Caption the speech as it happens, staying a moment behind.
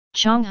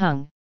Chang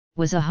Heng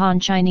was a Han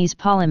Chinese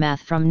polymath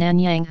from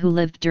Nanyang who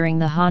lived during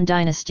the Han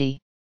dynasty.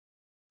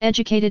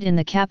 Educated in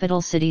the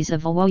capital cities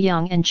of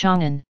Luoyang and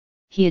Chang'an,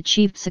 he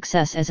achieved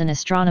success as an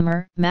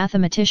astronomer,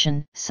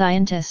 mathematician,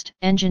 scientist,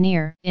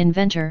 engineer,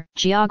 inventor,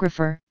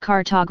 geographer,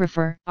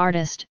 cartographer,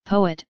 artist,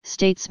 poet,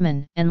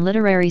 statesman, and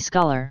literary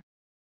scholar.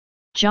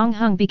 Zhang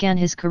Heng began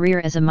his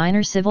career as a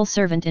minor civil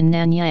servant in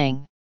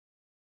Nanyang.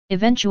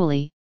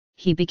 Eventually,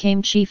 he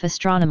became chief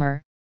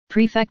astronomer,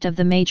 prefect of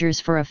the majors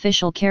for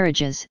official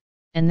carriages,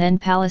 and then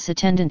palace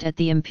attendant at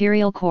the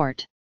imperial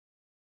court.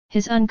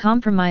 His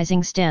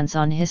uncompromising stance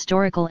on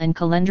historical and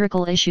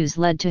calendrical issues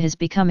led to his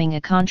becoming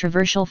a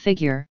controversial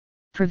figure,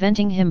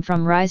 preventing him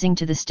from rising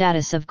to the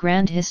status of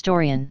grand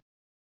historian.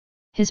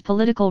 His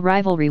political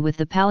rivalry with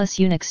the palace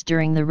eunuchs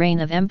during the reign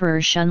of Emperor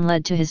Shun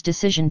led to his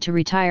decision to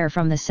retire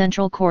from the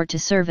central court to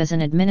serve as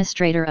an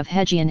administrator of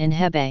Hejian in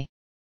Hebei.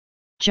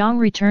 Zhang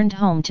returned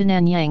home to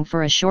Nanyang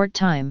for a short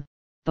time,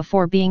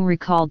 before being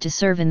recalled to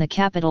serve in the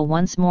capital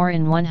once more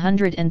in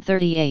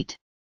 138.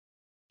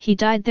 He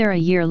died there a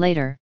year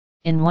later,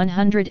 in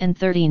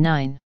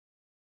 139.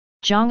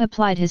 Zhang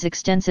applied his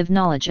extensive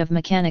knowledge of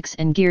mechanics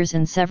and gears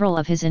in several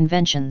of his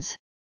inventions.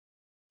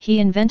 He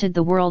invented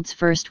the world's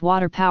first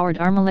water-powered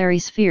armillary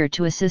sphere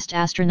to assist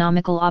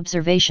astronomical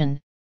observation,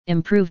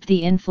 improved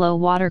the inflow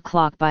water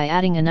clock by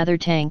adding another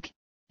tank,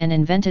 and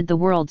invented the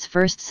world's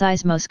first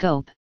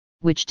seismoscope,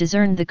 which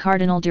discerned the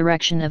cardinal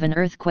direction of an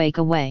earthquake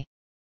away.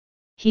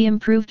 He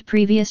improved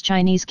previous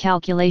Chinese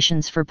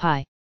calculations for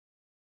pi.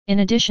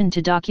 In addition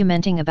to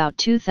documenting about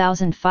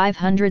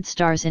 2,500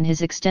 stars in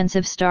his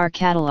extensive star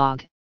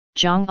catalogue,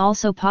 Zhang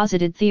also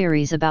posited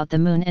theories about the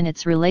moon and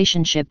its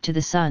relationship to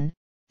the sun.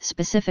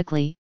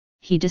 Specifically,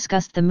 he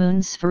discussed the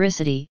moon's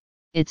sphericity,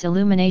 its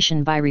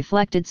illumination by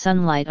reflected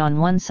sunlight on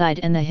one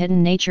side and the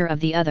hidden nature of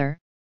the other,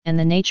 and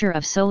the nature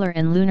of solar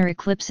and lunar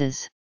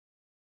eclipses.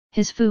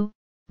 His Fu,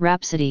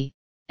 Rhapsody,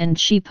 and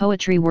Shi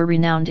poetry were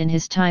renowned in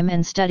his time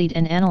and studied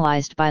and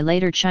analyzed by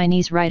later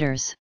Chinese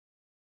writers.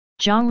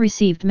 Zhang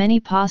received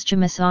many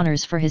posthumous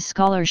honors for his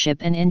scholarship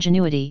and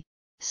ingenuity.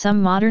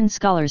 Some modern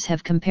scholars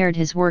have compared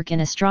his work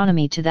in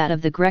astronomy to that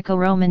of the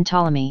Greco-Roman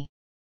Ptolemy.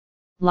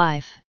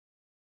 Life.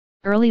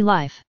 Early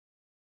life.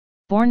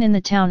 Born in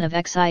the town of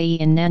Xie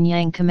in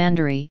Nanyang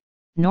Commandery,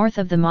 north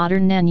of the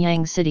modern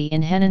Nanyang city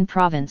in Henan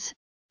province,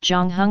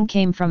 Zhang Heng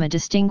came from a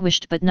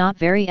distinguished but not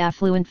very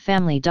affluent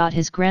family.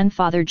 His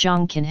grandfather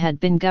Zhang Heng had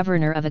been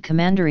governor of a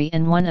commandery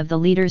and one of the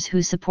leaders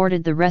who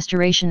supported the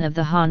restoration of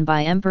the Han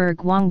by Emperor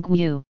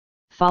Guanggu,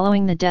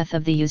 following the death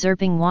of the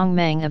usurping Wang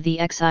Mang of the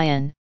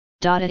Xian.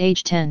 At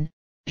age 10,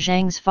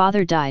 Zhang's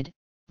father died,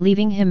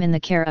 leaving him in the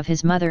care of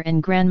his mother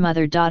and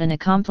grandmother. An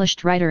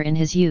accomplished writer in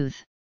his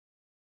youth,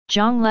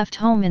 Zhang left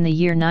home in the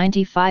year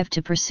 95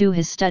 to pursue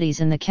his studies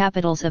in the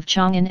capitals of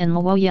Chang'an and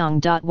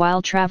Luoyang.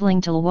 While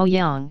traveling to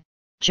Luoyang,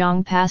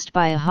 Zhang passed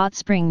by a hot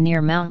spring near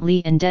Mount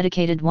Li and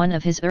dedicated one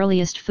of his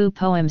earliest Fu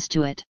poems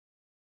to it.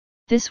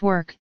 This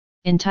work,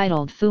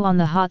 entitled Fu on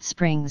the Hot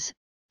Springs,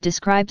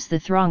 describes the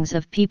throngs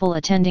of people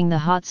attending the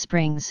hot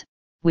springs,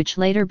 which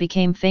later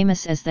became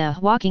famous as the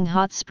Walking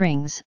Hot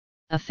Springs,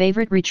 a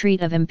favorite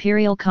retreat of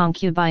imperial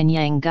concubine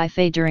Yang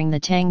Guifei during the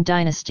Tang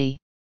dynasty.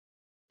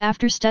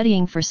 After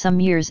studying for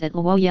some years at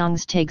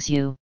Luoyang's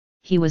Taixu,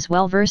 he was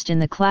well versed in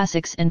the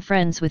classics and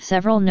friends with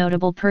several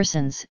notable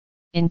persons,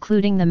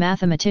 including the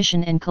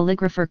mathematician and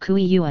calligrapher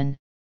Kui Yuan,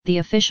 the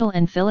official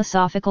and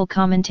philosophical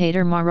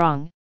commentator Ma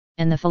Rong,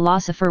 and the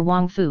philosopher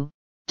Wang Fu.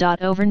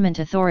 Government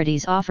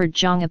authorities offered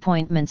Zhang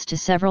appointments to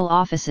several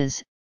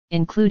offices,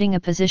 including a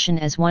position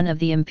as one of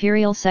the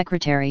imperial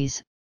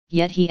secretaries,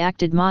 yet he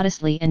acted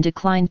modestly and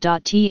declined.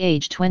 At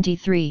age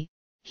 23,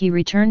 he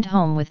returned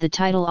home with the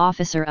title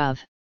Officer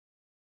of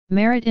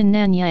Merit in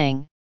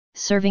Nanyang,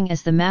 serving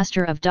as the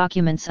Master of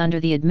Documents under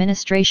the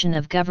administration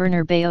of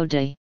Governor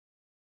Baode.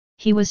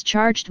 He was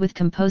charged with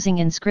composing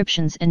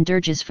inscriptions and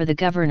dirges for the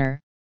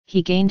governor.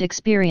 He gained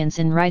experience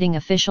in writing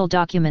official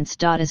documents.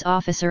 As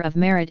Officer of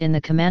Merit in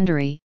the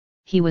commandery,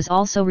 he was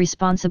also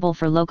responsible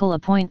for local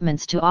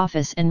appointments to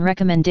office and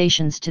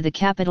recommendations to the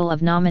capital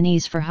of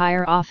nominees for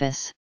higher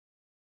office.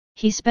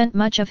 He spent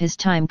much of his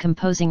time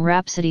composing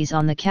rhapsodies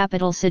on the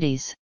capital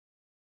cities.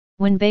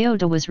 When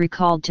Baode was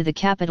recalled to the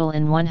capital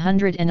in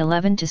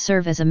 111 to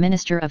serve as a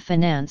minister of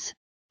finance,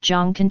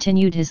 Zhang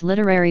continued his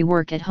literary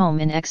work at home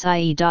in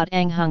Xie.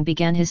 Zhang Heng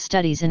began his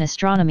studies in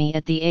astronomy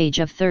at the age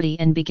of 30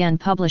 and began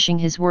publishing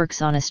his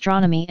works on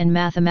astronomy and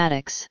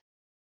mathematics.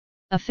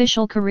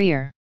 Official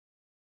career.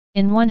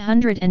 In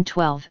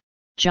 112,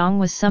 Zhang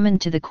was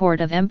summoned to the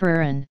court of Emperor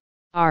An,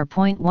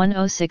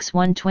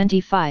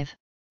 R.106125,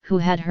 who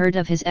had heard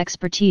of his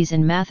expertise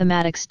in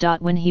mathematics.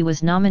 When he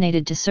was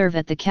nominated to serve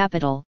at the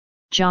capital,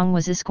 Zhang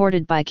was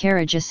escorted by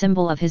carriage, a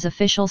symbol of his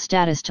official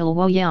status, to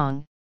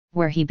Luoyang,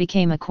 where he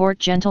became a court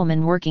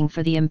gentleman working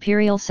for the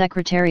imperial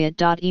secretariat.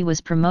 He was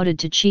promoted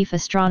to chief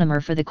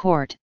astronomer for the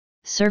court,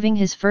 serving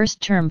his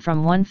first term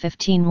from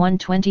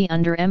 115-120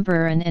 under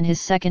Emperor An and his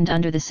second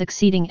under the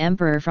succeeding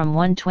emperor from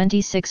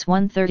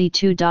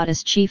 126-132.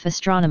 As chief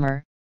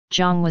astronomer,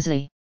 Zhang was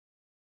a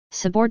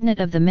subordinate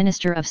of the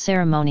Minister of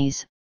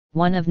Ceremonies,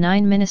 one of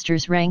 9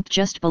 ministers ranked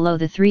just below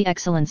the 3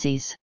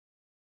 excellencies.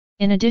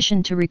 In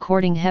addition to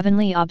recording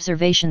heavenly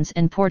observations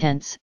and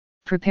portents,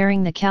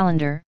 preparing the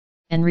calendar,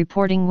 and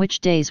reporting which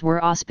days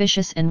were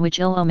auspicious and which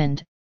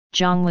ill-omened,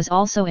 Zhang was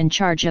also in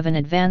charge of an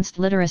advanced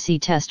literacy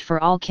test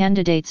for all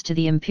candidates to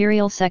the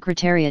Imperial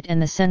Secretariat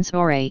and the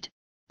Censorate,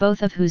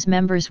 both of whose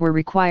members were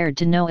required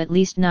to know at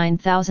least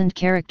 9,000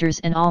 characters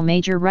in all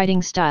major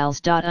writing styles.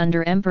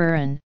 Under Emperor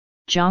An,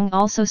 Zhang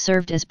also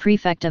served as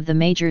prefect of the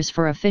majors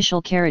for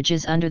official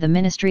carriages under the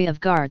Ministry of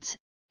Guards,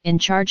 in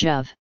charge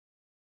of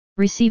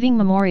receiving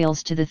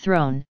memorials to the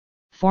throne,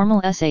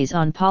 formal essays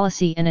on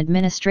policy and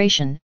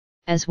administration,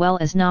 as well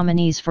as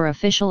nominees for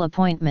official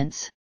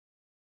appointments.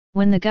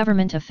 When the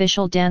government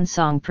official Dan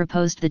Song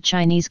proposed the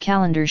Chinese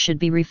calendar should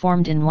be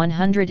reformed in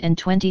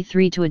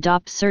 123 to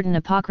adopt certain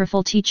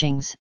apocryphal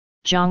teachings,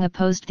 Zhang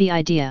opposed the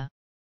idea.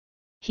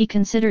 He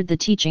considered the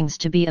teachings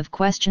to be of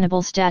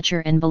questionable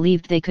stature and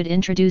believed they could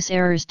introduce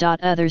errors.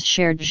 Others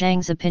shared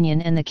Zhang's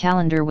opinion and the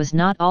calendar was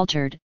not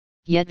altered,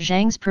 yet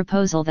Zhang's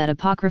proposal that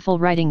apocryphal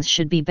writings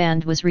should be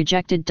banned was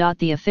rejected.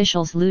 The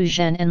officials Lu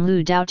Zhen and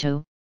Lu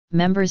Daotu,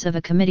 members of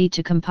a committee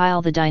to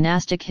compile the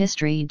dynastic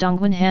history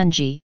Dongguan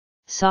Hanji,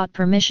 sought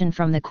permission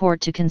from the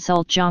court to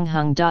consult Chang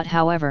Heng.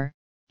 However,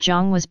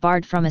 Zhang was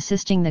barred from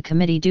assisting the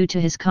committee due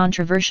to his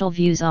controversial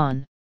views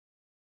on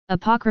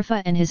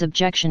Apocrypha and his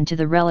objection to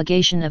the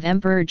relegation of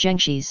Emperor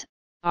Zhengshi's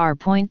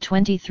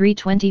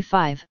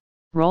R.2325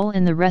 role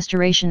in the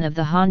restoration of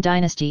the Han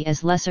dynasty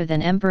as lesser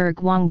than Emperor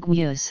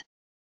Guangguo's.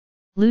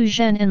 Lu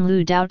Zhen and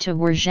Lu Daotu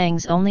were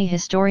Zhang's only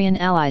historian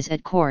allies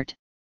at court,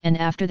 and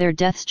after their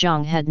deaths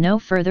Zhang had no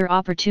further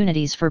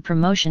opportunities for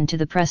promotion to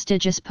the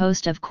prestigious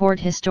post of court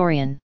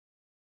historian.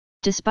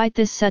 Despite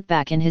this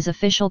setback in his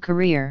official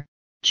career,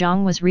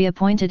 Zhang was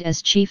reappointed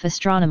as chief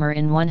astronomer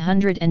in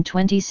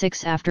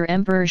 126 after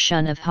Emperor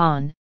Shun of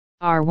Han,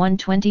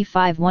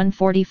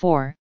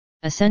 R125-144,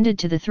 ascended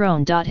to the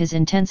throne. His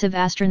intensive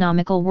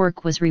astronomical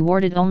work was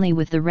rewarded only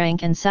with the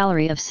rank and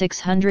salary of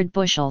 600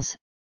 bushels,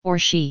 or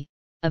shi,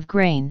 of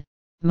grain,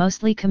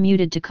 mostly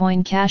commuted to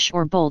coin cash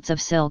or bolts of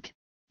silk.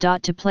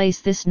 To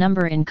place this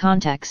number in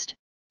context,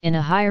 in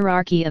a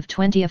hierarchy of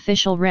 20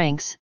 official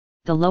ranks,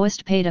 the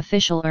lowest paid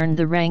official earned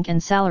the rank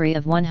and salary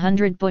of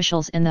 100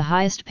 bushels and the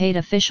highest paid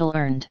official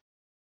earned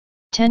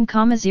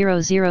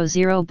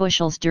 10,000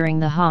 bushels during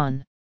the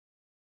Han.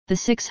 The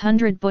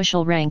 600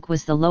 bushel rank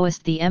was the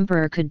lowest the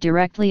emperor could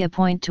directly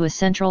appoint to a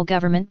central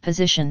government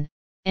position.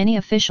 Any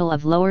official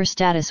of lower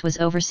status was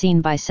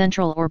overseen by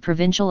central or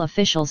provincial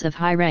officials of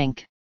high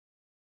rank.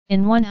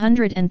 In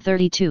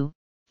 132,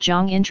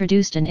 Zhang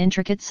introduced an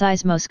intricate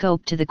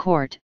seismoscope to the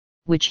court,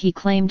 which he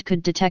claimed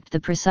could detect the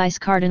precise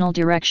cardinal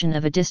direction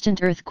of a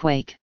distant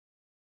earthquake.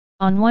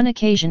 On one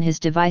occasion his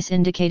device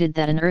indicated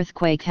that an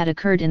earthquake had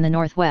occurred in the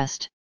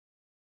northwest.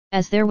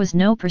 As there was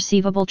no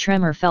perceivable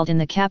tremor felt in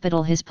the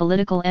capital, his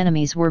political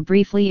enemies were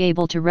briefly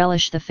able to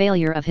relish the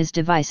failure of his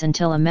device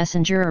until a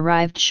messenger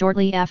arrived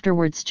shortly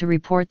afterwards to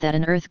report that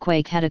an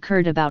earthquake had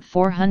occurred about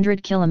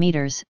 400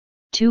 kilometers,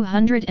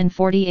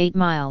 248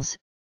 miles,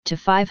 to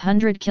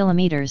 500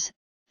 kilometers,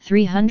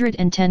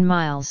 310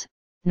 miles,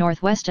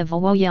 northwest of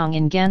Luoyang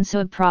in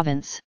Gansu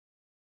province.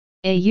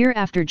 A year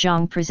after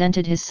Zhang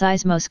presented his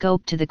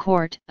seismoscope to the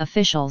court,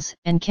 officials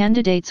and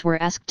candidates were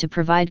asked to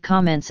provide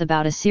comments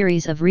about a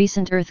series of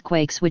recent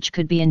earthquakes which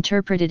could be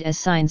interpreted as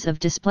signs of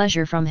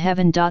displeasure from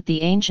heaven.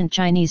 The ancient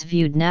Chinese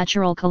viewed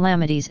natural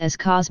calamities as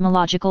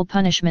cosmological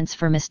punishments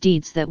for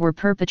misdeeds that were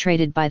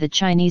perpetrated by the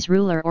Chinese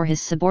ruler or his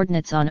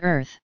subordinates on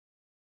earth.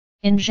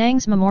 In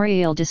Zhang's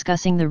memorial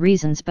discussing the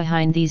reasons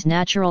behind these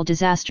natural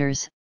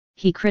disasters,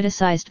 he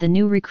criticized the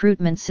new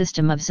recruitment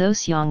system of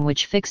Zhoxiang,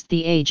 which fixed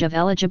the age of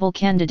eligible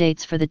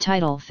candidates for the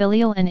title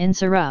filial and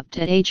insurrupt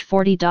at age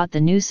 40.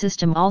 The new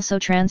system also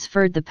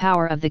transferred the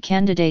power of the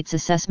candidate's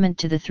assessment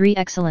to the 3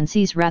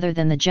 excellencies rather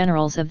than the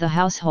generals of the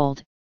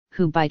household,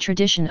 who by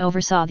tradition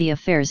oversaw the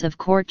affairs of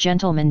court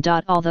gentlemen.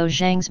 Although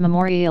Zhang's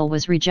memorial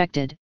was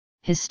rejected,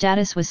 his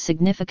status was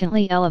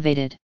significantly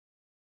elevated.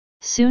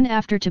 Soon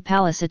after to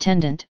palace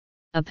attendant,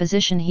 a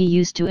position he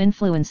used to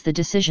influence the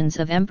decisions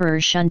of Emperor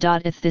Shun.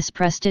 At this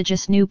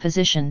prestigious new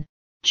position,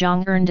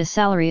 Zhang earned a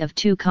salary of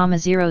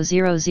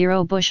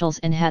 2,000 bushels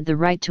and had the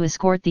right to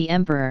escort the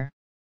emperor.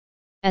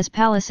 As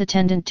palace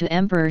attendant to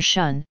Emperor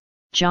Shun,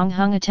 Zhang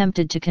Heng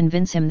attempted to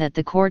convince him that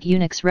the court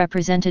eunuchs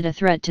represented a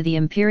threat to the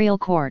imperial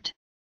court.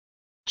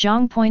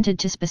 Zhang pointed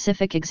to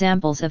specific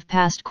examples of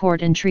past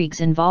court intrigues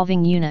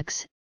involving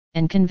eunuchs,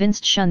 and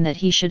convinced Shun that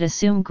he should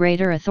assume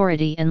greater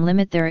authority and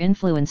limit their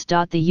influence.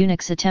 The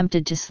eunuchs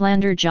attempted to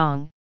slander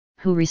Zhang,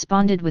 who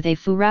responded with a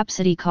Fu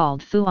rhapsody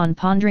called Fu on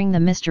pondering the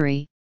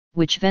mystery,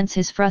 which vents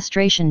his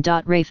frustration.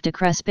 Rafe de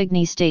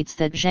Crespigny states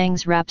that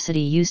Zhang's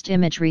rhapsody used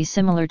imagery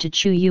similar to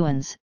Chu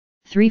Yuan's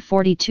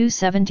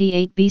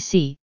 342-78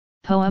 BC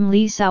poem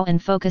Li Sao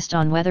and focused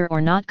on whether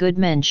or not good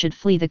men should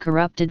flee the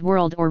corrupted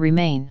world or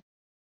remain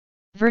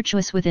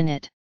virtuous within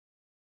it.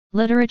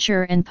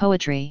 Literature and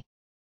poetry.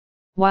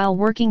 While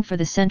working for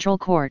the central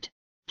court,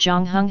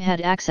 Zhang Heng had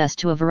access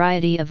to a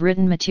variety of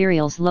written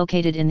materials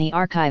located in the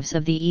archives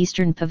of the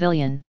Eastern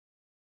Pavilion.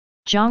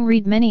 Zhang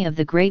read many of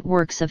the great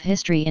works of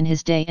history in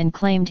his day and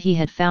claimed he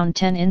had found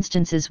 10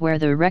 instances where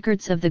the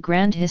records of the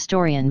grand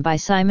historian by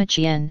Sima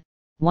Qian,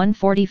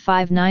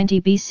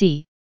 145-90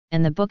 BC,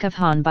 and the Book of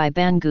Han by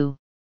Bangu,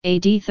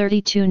 AD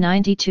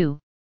 3292,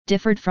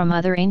 differed from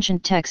other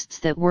ancient texts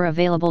that were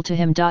available to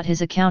him.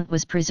 His account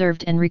was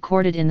preserved and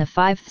recorded in the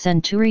 5th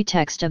century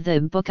text of the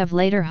Book of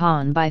Later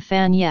Han by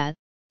Fan Yat,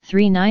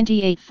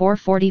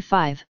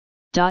 398-445.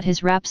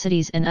 His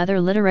rhapsodies and other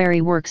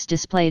literary works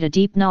displayed a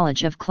deep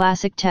knowledge of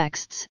classic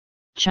texts,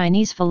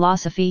 Chinese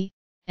philosophy,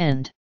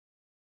 and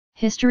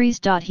histories.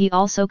 He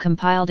also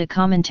compiled a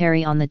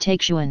commentary on the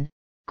Taixuan,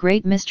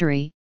 Great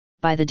Mystery,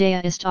 by the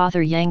Daoist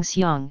author Yang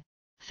Xiang,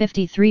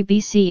 53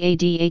 BC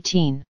AD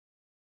 18.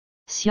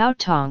 Xiao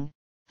Tong,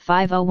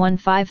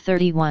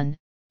 5015-31,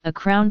 a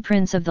crown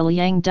prince of the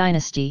Liang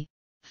dynasty,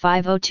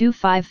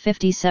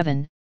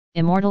 5025-57,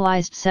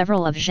 immortalized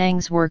several of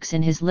Zhang's works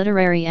in his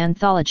literary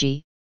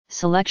anthology,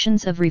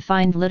 Selections of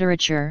Refined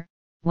Literature,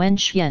 Wen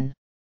Xian.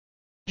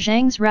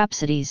 Zhang's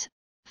rhapsodies,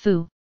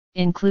 Fu,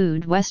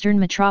 include Western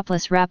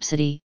Metropolis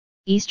Rhapsody,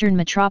 Eastern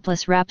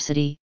Metropolis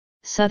Rhapsody,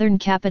 Southern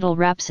Capital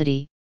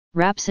Rhapsody,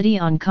 Rhapsody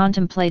on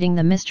Contemplating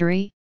the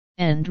Mystery,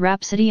 and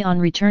Rhapsody on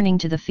Returning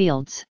to the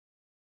Fields.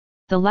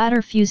 The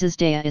latter fuses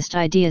Daoist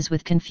ideas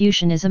with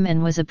Confucianism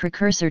and was a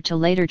precursor to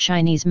later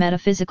Chinese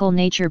metaphysical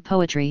nature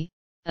poetry.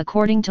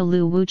 According to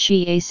Lu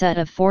Wuqi, a set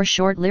of 4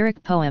 short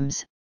lyric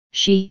poems,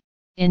 Shi,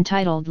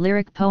 entitled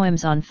Lyric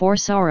Poems on Four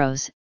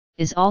Sorrows,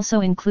 is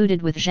also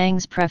included with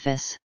Zhang's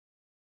preface.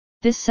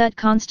 This set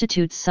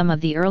constitutes some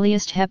of the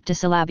earliest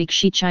heptasyllabic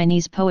Shi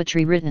Chinese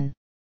poetry written.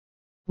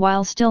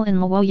 While still in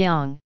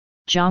Luoyang,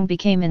 Zhang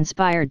became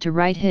inspired to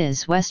write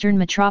his Western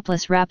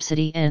Metropolis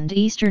Rhapsody and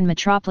Eastern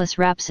Metropolis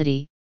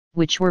Rhapsody,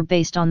 which were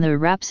based on the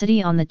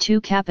Rhapsody on the Two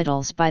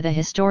Capitals by the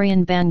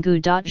historian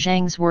Bangu.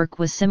 Zhang's work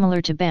was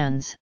similar to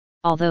Ban's,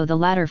 although the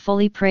latter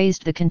fully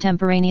praised the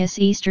contemporaneous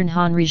Eastern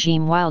Han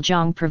regime, while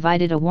Zhang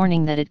provided a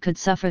warning that it could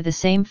suffer the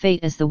same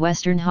fate as the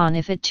Western Han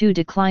if it too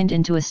declined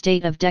into a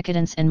state of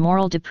decadence and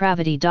moral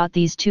depravity.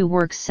 These two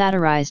works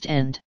satirized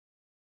and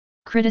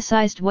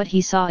criticized what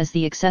he saw as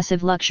the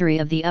excessive luxury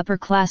of the upper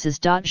classes.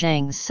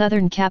 Zhang's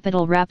Southern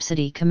Capital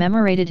Rhapsody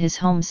commemorated his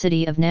home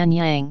city of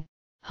Nanyang,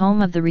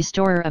 home of the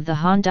restorer of the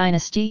Han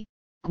dynasty,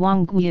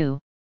 Guanggu.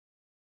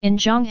 In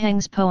Chang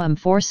Heng's poem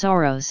Four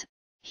Sorrows,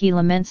 he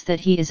laments that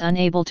he is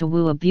unable to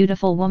woo a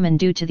beautiful woman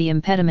due to the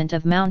impediment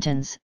of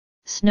mountains,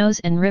 snows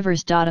and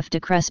rivers. Of de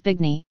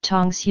Crespigny,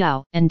 Tong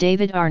Xiao, and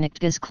David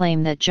Arnould's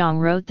claim that Zhang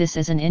wrote this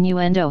as an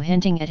innuendo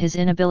hinting at his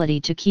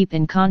inability to keep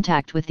in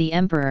contact with the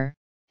emperor,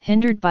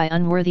 hindered by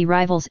unworthy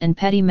rivals and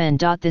petty men.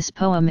 This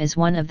poem is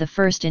one of the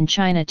first in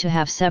China to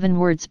have 7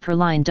 words per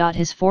line.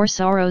 His Four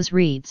Sorrows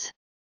reads,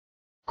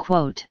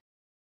 quote,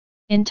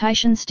 "In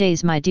Taishan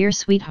stays my dear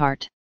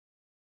sweetheart,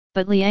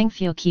 but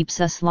Liangfu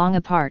keeps us long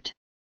apart.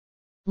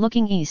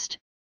 Looking east,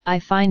 I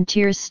find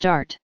tears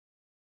start.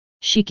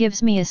 She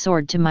gives me a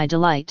sword to my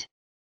delight.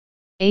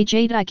 A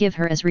jade I give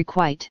her as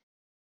requite.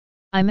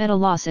 I'm at a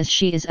loss as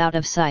she is out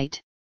of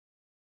sight.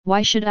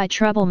 Why should I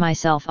trouble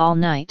myself all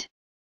night?"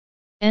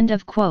 End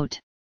of quote.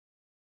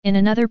 In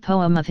another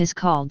poem of his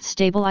called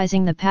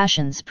Stabilizing the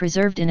Passions,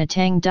 preserved in a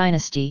Tang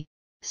dynasty,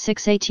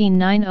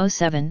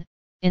 618-907,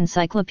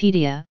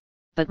 Encyclopedia,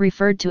 but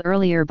referred to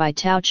earlier by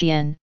Tao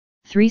Qian,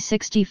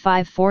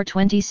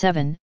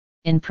 365-427,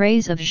 in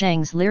praise of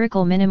Zhang's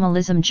lyrical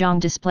minimalism, Zhang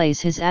displays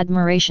his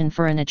admiration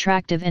for an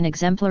attractive and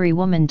exemplary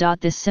woman.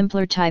 This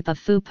simpler type of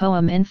Fu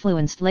poem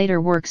influenced later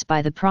works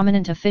by the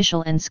prominent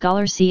official and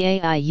scholar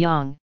Cai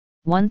Yang,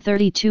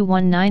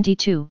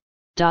 132-192.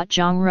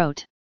 Zhang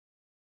wrote.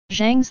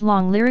 Zhang's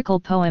long lyrical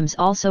poems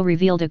also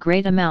revealed a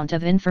great amount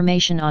of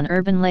information on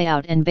urban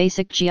layout and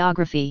basic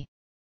geography.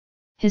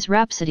 His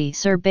rhapsody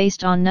Sir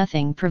Based on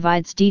Nothing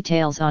provides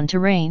details on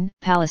terrain,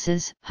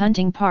 palaces,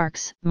 hunting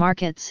parks,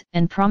 markets,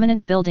 and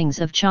prominent buildings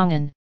of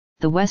Chang'an,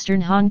 the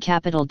Western Han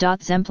capital.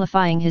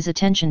 Exemplifying his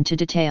attention to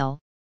detail,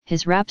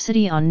 his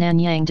rhapsody on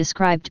Nanyang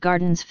described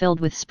gardens filled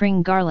with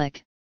spring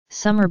garlic,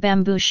 summer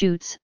bamboo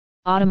shoots,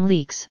 autumn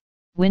leeks,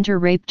 winter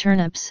rape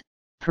turnips,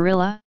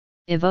 perilla,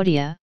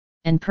 evodia,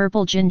 and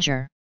purple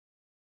ginger.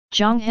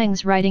 Zhang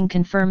Heng's writing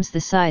confirms the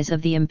size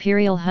of the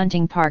imperial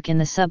hunting park in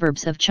the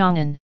suburbs of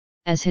Chang'an,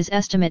 as his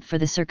estimate for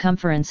the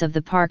circumference of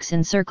the park's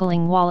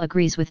encircling wall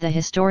agrees with the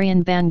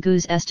historian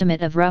Bangu's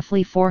estimate of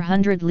roughly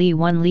 400 li.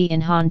 1 li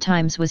in Han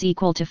times was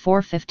equal to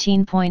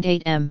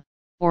 415.8 m,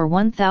 or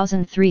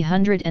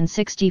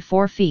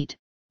 1,364 feet,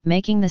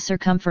 making the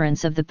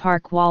circumference of the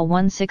park wall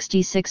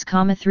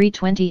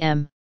 166,320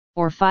 m,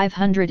 or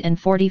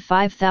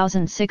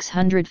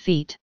 545,600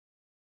 feet.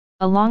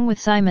 Along with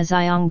Sima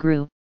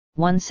Xiangru,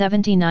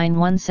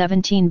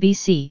 179-117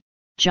 BC,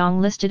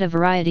 Zhang listed a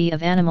variety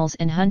of animals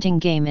and hunting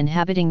game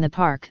inhabiting the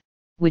park,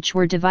 which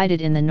were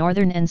divided in the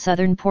northern and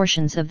southern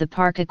portions of the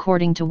park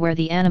according to where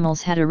the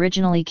animals had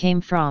originally came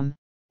from,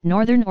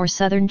 northern or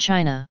southern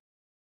China.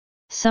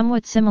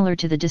 Somewhat similar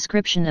to the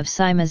description of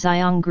Sima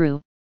Xiangru,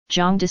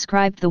 Zhang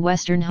described the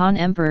Western Han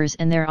emperors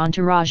and their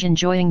entourage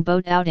enjoying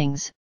boat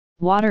outings,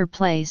 water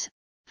plays,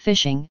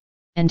 fishing,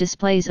 and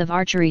displays of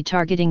archery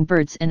targeting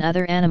birds and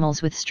other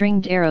animals with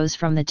stringed arrows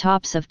from the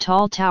tops of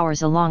tall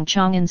towers along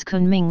Chang'an's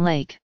Kunming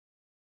Lake.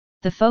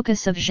 The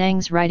focus of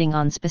Zhang's writing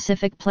on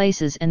specific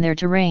places and their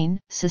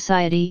terrain,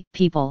 society,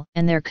 people,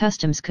 and their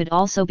customs could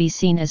also be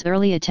seen as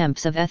early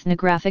attempts of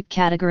ethnographic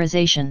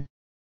categorization.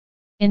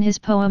 In his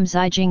poem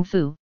Zijing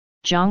Fu,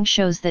 Zhang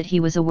shows that he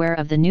was aware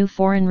of the new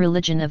foreign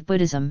religion of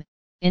Buddhism,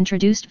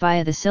 introduced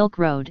via the Silk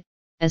Road,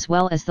 as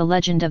well as the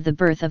legend of the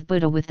birth of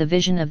Buddha with the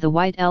vision of the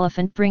white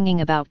elephant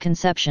bringing about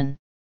conception.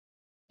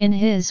 In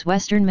his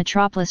Western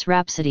Metropolis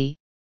Rhapsody,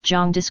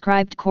 Zhang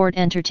described court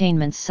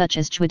entertainments such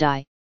as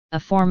chuadai, a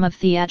form of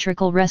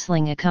theatrical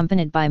wrestling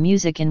accompanied by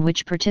music in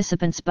which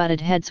participants butted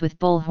heads with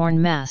bullhorn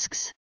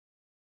masks.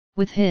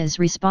 With his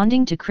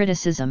Responding to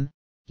Criticism,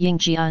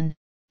 Yingjian,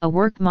 a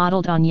work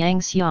modeled on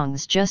Yang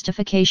Xiong's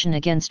Justification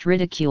against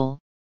Ridicule,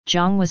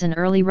 Zhang was an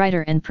early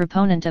writer and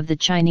proponent of the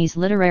Chinese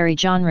literary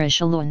genre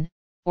Shalun,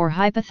 or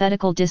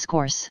hypothetical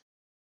discourse.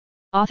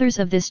 Authors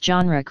of this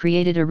genre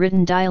created a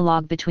written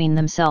dialogue between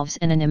themselves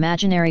and an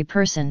imaginary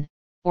person,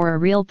 or a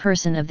real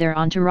person of their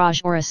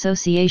entourage or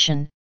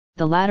association.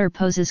 The latter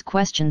poses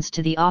questions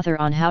to the author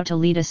on how to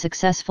lead a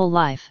successful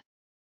life.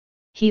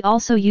 He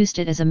also used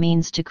it as a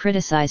means to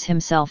criticize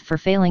himself for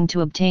failing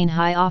to obtain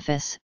high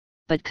office,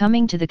 but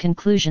coming to the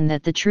conclusion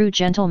that the true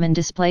gentleman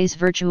displays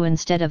virtue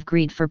instead of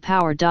greed for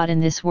power. In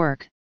this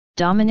work,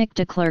 Dominique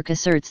de Clercq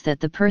asserts that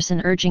the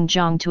person urging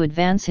Zhang to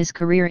advance his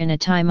career in a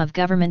time of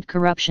government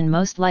corruption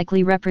most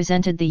likely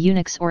represented the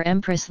eunuchs or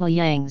Empress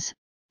Liang's,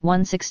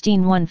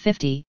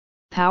 116-150,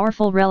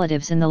 powerful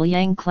relatives in the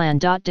Liang clan.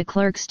 De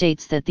Clercq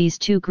states that these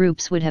two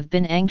groups would have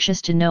been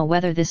anxious to know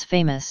whether this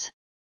famous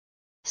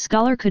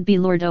scholar could be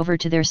lured over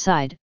to their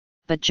side,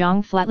 but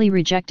Zhang flatly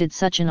rejected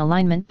such an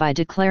alignment by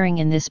declaring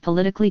in this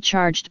politically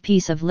charged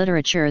piece of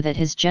literature that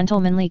his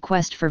gentlemanly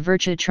quest for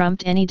virtue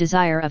trumped any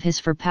desire of his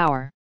for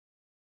power.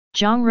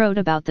 Zhang wrote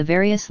about the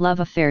various love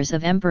affairs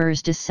of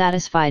emperors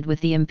dissatisfied with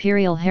the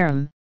imperial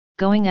harem,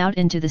 going out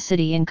into the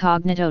city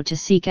incognito to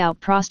seek out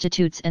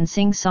prostitutes and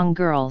sing-song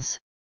girls.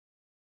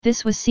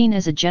 This was seen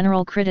as a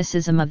general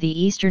criticism of the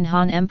Eastern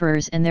Han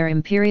emperors and their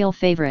imperial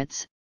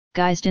favorites,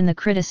 guised in the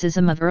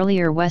criticism of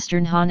earlier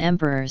Western Han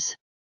emperors.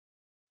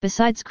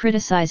 Besides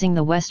criticizing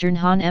the Western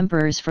Han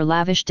emperors for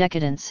lavish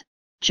decadence,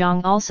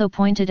 Zhang also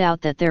pointed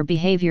out that their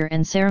behavior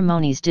and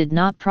ceremonies did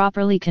not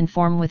properly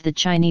conform with the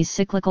Chinese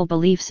cyclical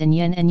beliefs in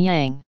yin and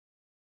yang.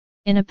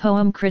 In a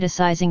poem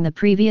criticizing the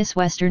previous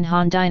Western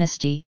Han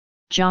dynasty,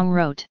 Zhang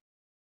wrote,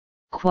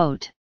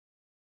 quote,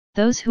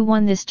 "Those who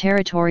won this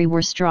territory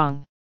were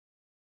strong.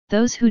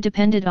 Those who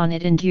depended on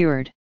it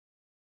endured.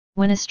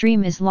 When a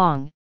stream is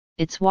long,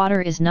 its water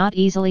is not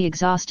easily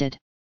exhausted.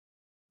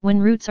 When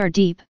roots are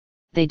deep,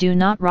 they do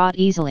not rot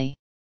easily.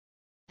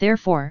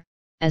 Therefore,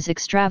 as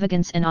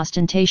extravagance and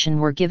ostentation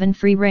were given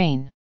free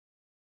rein,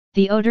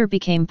 the odor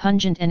became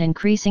pungent and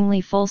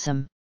increasingly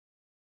fulsome."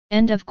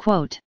 End of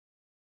quote.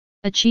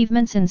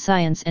 Achievements in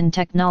Science and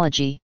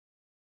Technology.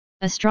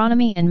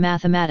 Astronomy and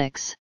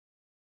Mathematics.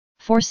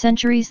 For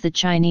centuries the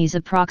Chinese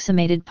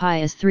approximated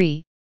pi as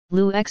 3,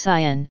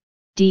 Luoyang,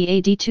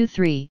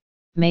 DAD23,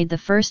 made the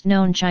first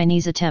known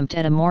Chinese attempt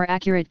at a more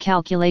accurate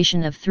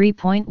calculation of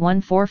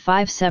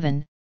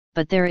 3.1457,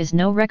 but there is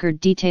no record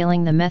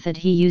detailing the method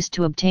he used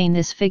to obtain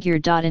this figure.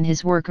 In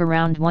his work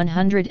Around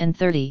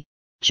 130,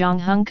 Chang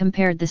Heng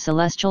compared the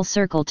celestial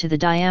circle to the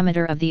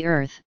diameter of the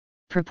Earth,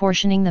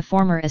 proportioning the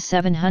former as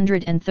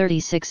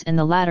 736 and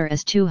the latter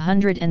as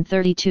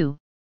 232,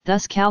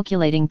 thus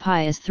calculating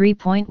pi as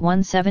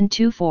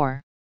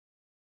 3.1724.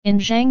 In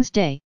Zhang's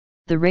day,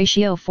 the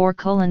ratio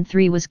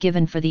 4:3 was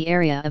given for the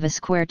area of a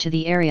square to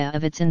the area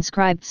of its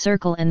inscribed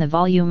circle, and the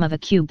volume of a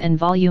cube and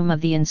volume of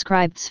the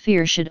inscribed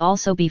sphere should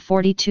also be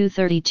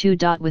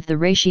 42:32. With the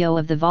ratio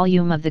of the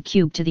volume of the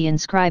cube to the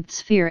inscribed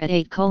sphere at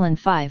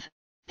 8:5,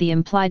 the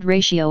implied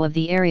ratio of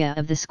the area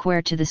of the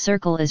square to the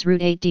circle is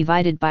 √8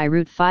 divided by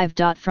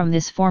 √5. From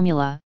this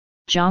formula,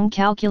 Zhang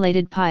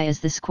calculated pi as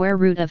the square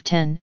root of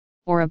 10,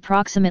 or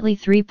approximately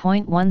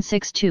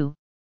 3.162.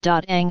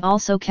 Ang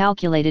also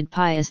calculated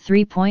pi as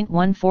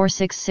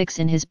 3.1466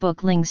 in his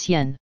book Ling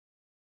Xian.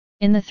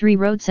 In the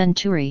three-road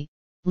century,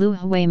 Lu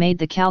Hui made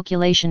the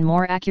calculation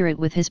more accurate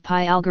with his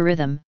pi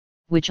algorithm,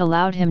 which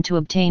allowed him to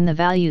obtain the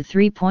value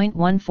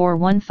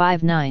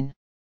 3.14159.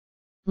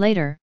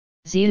 Later,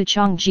 Xiu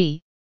Chongji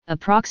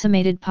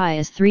approximated pi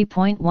as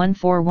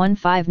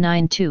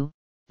 3.141592,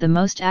 the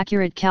most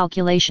accurate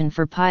calculation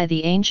for pi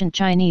the ancient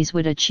Chinese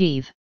would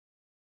achieve.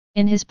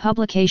 In his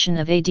publication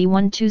of AD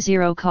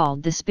 120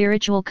 called The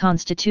Spiritual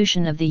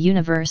Constitution of the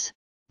Universe,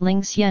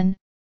 Ling Xian,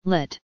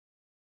 lit.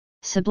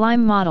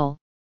 Sublime Model,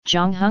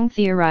 Zhang Heng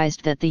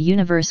theorized that the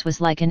universe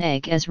was like an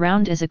egg as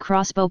round as a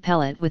crossbow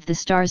pellet with the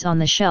stars on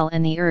the shell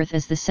and the Earth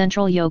as the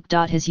central yolk.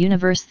 His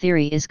universe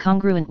theory is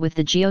congruent with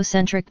the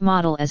geocentric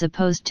model as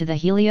opposed to the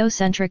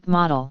heliocentric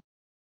model.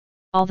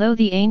 Although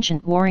the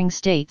ancient Warring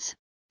States,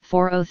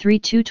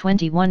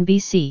 403-221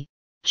 BC,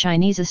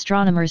 Chinese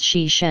astronomers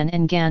Shi Shen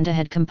and Ganda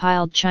had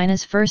compiled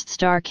China's first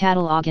star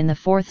catalogue in the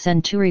 4th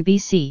century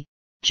BC,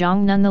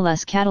 Zhang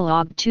nonetheless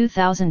catalogued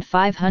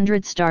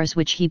 2,500 stars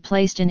which he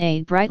placed in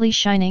a brightly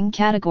shining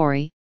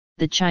category.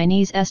 The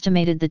Chinese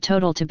estimated the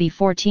total to be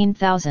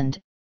 14,000,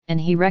 and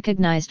he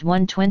recognized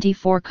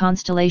 124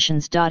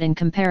 constellations. In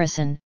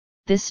comparison,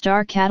 this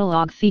star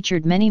catalogue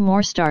featured many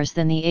more stars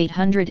than the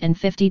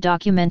 850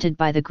 documented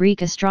by the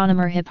Greek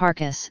astronomer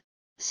Hipparchus,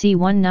 c.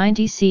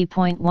 190 c.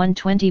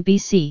 120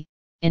 BC,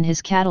 in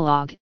his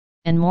catalogue,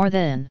 and more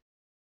than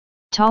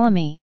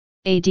Ptolemy,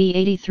 AD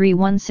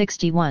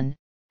 83-161,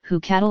 who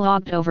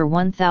catalogued over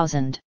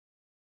 1,000.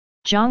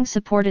 Zhang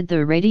supported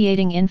the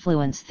radiating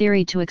influence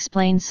theory to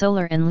explain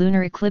solar and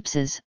lunar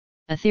eclipses,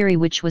 a theory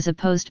which was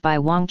opposed by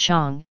Wang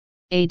Chang,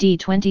 AD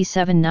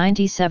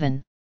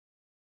 2797.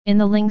 In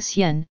the Ling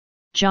Xian,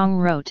 Zhang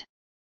wrote,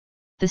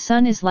 "The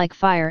sun is like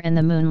fire and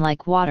the moon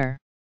like water.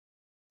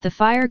 The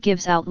fire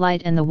gives out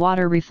light and the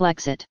water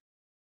reflects it.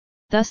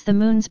 Thus the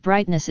moon's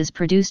brightness is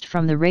produced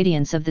from the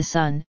radiance of the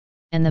sun,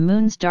 and the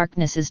moon's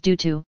darkness is due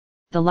to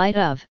the light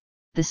of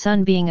the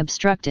sun being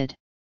obstructed.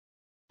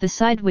 The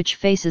side which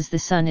faces the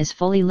sun is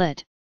fully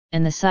lit,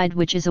 and the side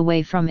which is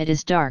away from it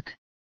is dark.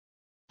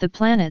 The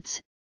planets,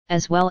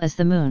 as well as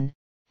the moon,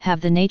 have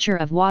the nature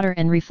of water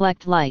and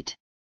reflect light.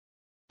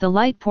 The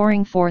light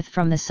pouring forth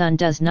from the sun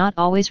does not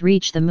always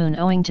reach the moon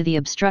owing to the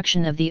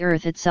obstruction of the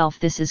earth itself.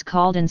 This is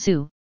called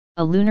insu,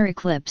 a lunar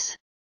eclipse.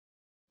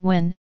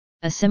 When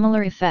a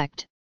similar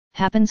effect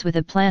happens with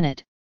a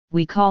planet,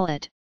 we call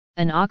it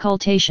an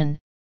occultation.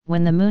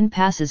 When the moon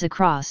passes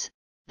across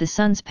the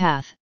sun's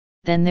path,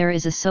 then there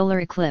is a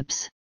solar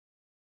eclipse."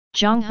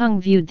 Chang Heng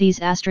viewed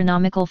these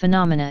astronomical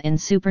phenomena in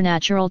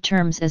supernatural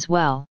terms as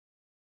well.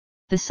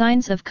 The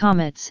signs of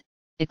comets,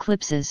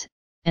 eclipses,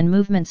 and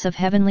movements of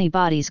heavenly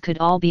bodies could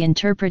all be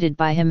interpreted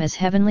by him as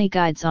heavenly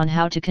guides on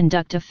how to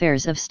conduct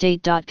affairs of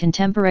state.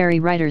 Contemporary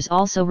writers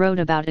also wrote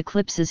about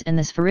eclipses and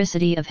the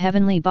sphericity of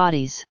heavenly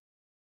bodies.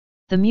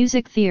 The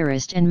music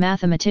theorist and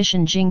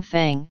mathematician Zhang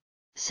Heng,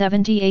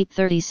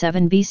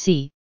 7837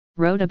 BC,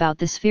 wrote about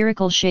the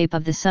spherical shape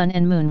of the sun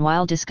and moon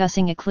while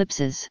discussing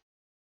eclipses.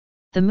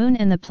 "The moon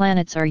and the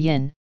planets are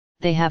yin,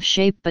 they have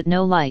shape but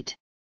no light.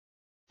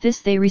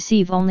 This they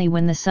receive only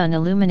when the sun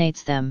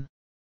illuminates them.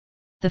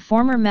 The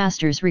former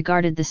masters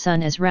regarded the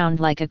sun as round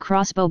like a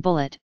crossbow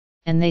bullet,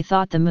 and they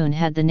thought the moon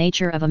had the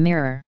nature of a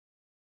mirror.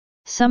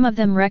 Some of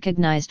them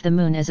recognized the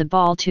moon as a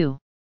ball too.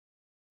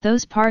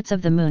 Those parts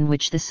of the moon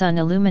which the sun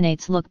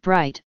illuminates look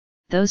bright,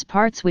 those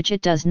parts which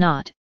it does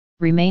not,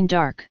 remain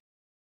dark."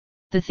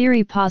 The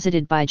theory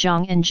posited by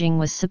Zhang and Jing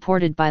was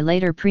supported by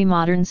later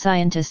pre-modern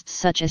scientists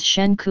such as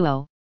Shen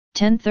Kuo,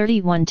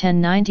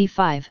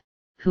 1031–1095,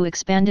 who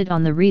expanded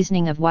on the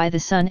reasoning of why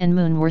the sun and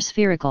moon were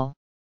spherical.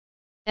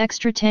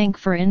 Extra tank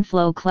for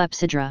inflow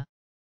clepsydra.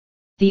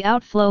 The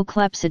outflow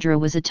clepsydra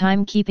was a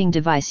timekeeping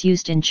device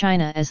used in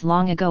China as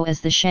long ago as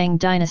the Shang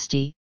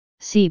dynasty,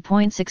 c.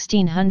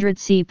 1600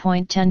 c.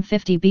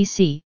 1050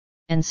 BC,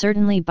 and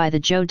certainly by the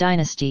Zhou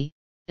dynasty,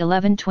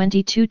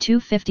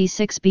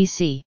 1122–56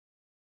 BC.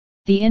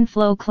 The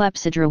inflow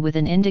clepsydra with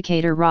an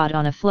indicator rod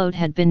on a float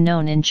had been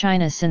known in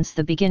China since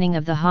the beginning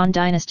of the Han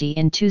dynasty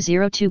in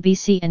 202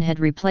 BC and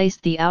had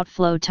replaced the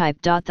outflow type.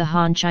 The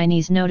Han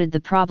Chinese noted the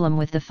problem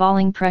with the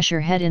falling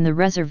pressure head in the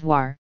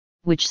reservoir,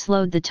 which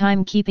slowed the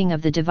timekeeping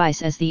of the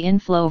device as the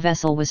inflow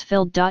vessel was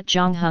filled.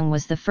 Zhang Heng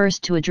was the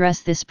first to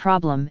address this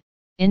problem,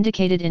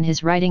 indicated in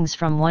his writings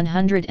from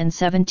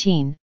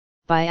 117,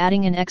 by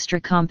adding an extra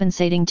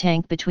compensating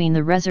tank between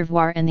the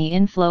reservoir and the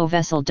inflow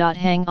vessel.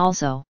 Heng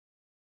also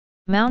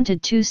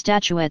mounted two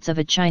statuettes of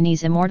a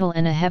Chinese immortal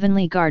and a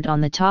heavenly guard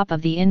on the top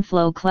of the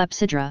inflow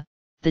clepsydra,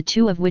 the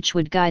two of which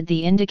would guide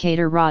the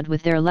indicator rod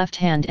with their left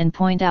hand and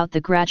point out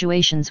the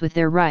graduations with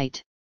their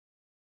right.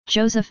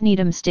 Joseph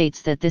Needham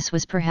states that this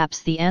was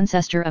perhaps the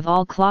ancestor of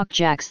all clock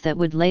jacks that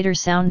would later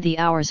sound the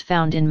hours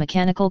found in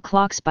mechanical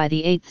clocks by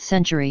the 8th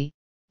century,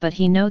 but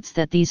he notes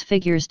that these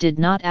figures did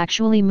not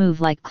actually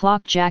move like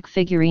clock jack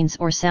figurines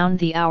or sound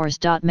the hours.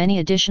 Many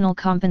additional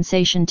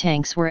compensation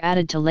tanks were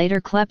added to later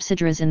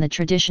clepsydras in the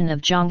tradition of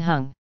Zhang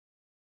Heng.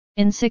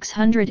 In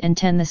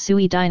 610 the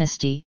Sui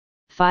dynasty,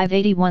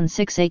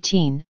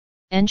 581–618,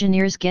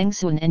 engineers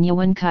Gengsun and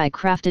Yuan Kai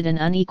crafted an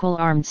unequal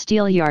armed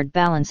steel yard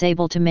balance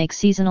able to make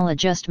seasonal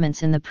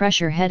adjustments in the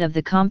pressure head of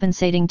the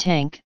compensating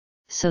tank,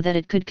 so that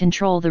it could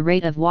control the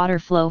rate of water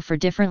flow for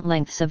different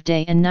lengths of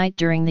day and night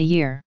during the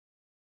year.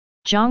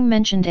 Zhang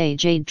mentioned a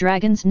jade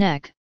dragon's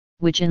neck,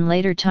 which in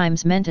later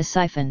times meant a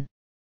siphon.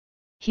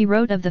 He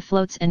wrote of the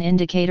floats and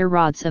indicator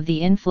rods of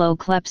the inflow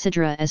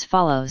clepsydra as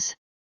follows.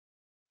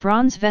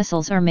 Bronze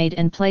vessels are made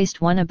and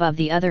placed one above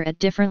the other at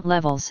different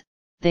levels,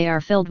 they are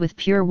filled with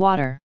pure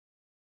water.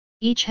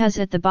 Each has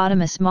at the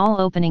bottom a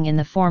small opening in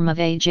the form of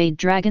a jade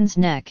dragon's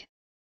neck.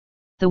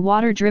 The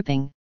water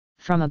dripping,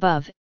 from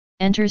above,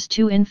 enters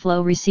two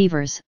inflow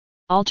receivers,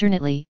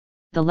 alternately,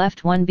 the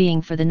left one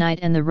being for the night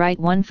and the right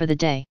one for the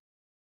day.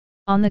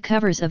 On the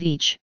covers of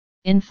each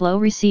inflow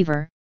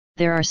receiver,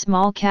 there are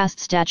small cast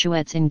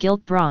statuettes in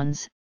gilt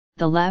bronze,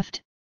 the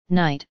left,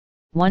 night,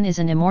 one is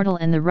an immortal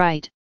and the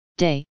right,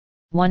 day,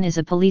 one is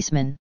a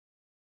policeman.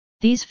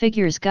 These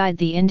figures guide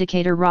the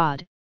indicator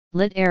rod,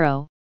 lit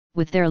arrow,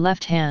 with their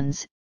left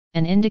hands,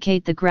 and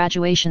indicate the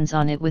graduations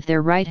on it with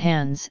their right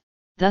hands,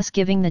 thus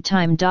giving the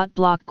time.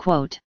 Block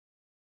quote.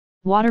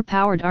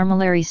 Water-powered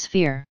armillary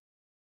sphere.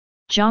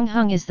 Zhang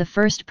Heng is the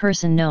first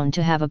person known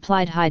to have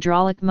applied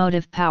hydraulic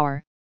motive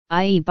power,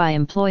 i.e. by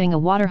employing a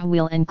water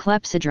wheel and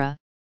clepsydra,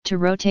 to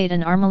rotate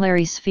an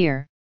armillary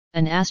sphere,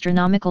 an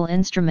astronomical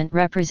instrument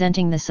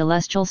representing the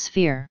celestial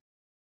sphere.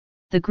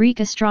 The Greek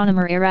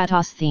astronomer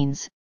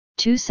Eratosthenes,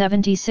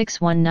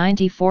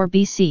 276–194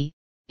 BC,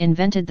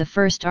 invented the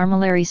first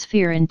armillary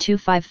sphere in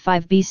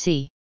 255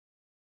 BC.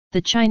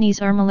 The Chinese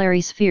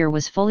armillary sphere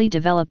was fully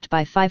developed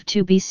by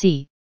 52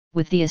 BC,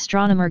 with the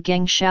astronomer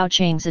Geng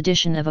Xiaochang's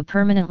addition of a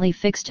permanently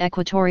fixed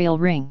equatorial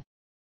ring.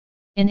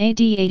 In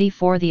AD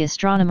 84 the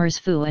astronomers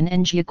Fu and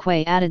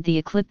Njiakui added the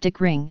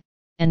ecliptic ring,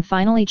 and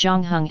finally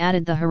Zhang Heng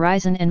added the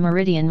horizon and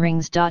meridian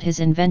rings.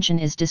 His invention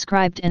is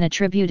described and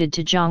attributed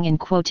to Zhang in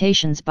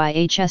quotations by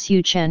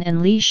Hsu Chen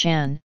and Li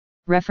Shan,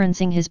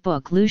 referencing his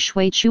book Lu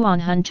Shui Chuan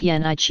Hun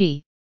Tian I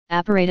Chi,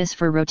 apparatus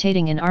for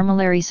rotating an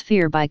armillary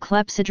sphere by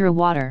clepsydra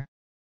water.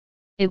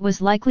 It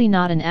was likely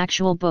not an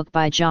actual book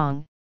by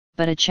Zhang,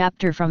 but a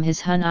chapter from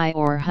his Hun I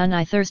or Hun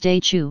I Thursday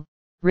Chu,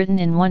 written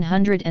in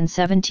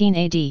 117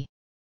 AD.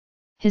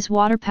 His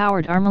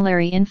water-powered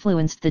armillary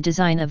influenced the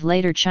design of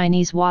later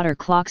Chinese water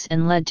clocks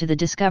and led to the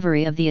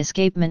discovery of the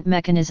escapement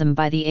mechanism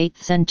by the 8th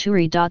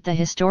century. The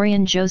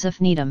historian Joseph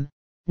Needham,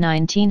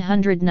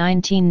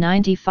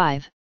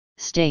 1900–1995,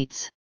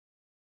 states,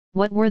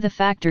 "What were the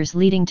factors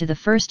leading to the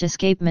first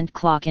escapement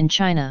clock in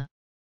China?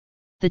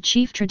 The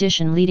chief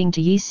tradition leading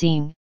to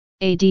Yixing,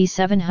 AD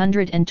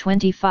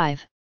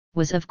 725,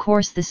 was of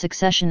course the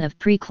succession of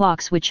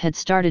pre-clocks which had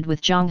started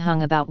with Zhang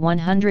Heng about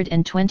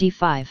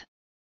 125.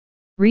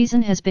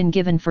 Reason has been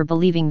given for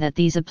believing that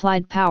these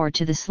applied power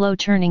to the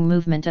slow-turning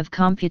movement of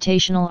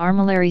computational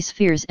armillary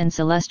spheres and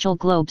celestial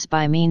globes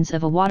by means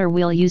of a water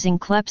wheel using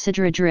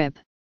clepsydra drip,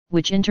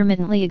 which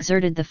intermittently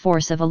exerted the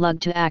force of a lug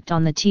to act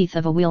on the teeth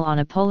of a wheel on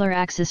a polar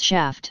axis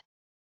shaft.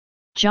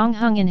 Zhang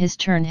Heng in his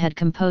turn had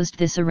composed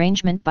this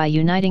arrangement by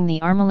uniting the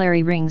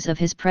armillary rings of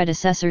his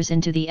predecessors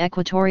into the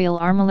equatorial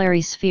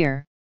armillary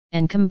sphere,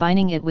 and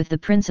combining it with the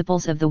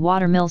principles of the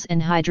water mills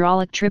and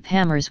hydraulic trip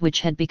hammers which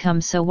had become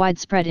so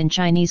widespread in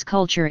Chinese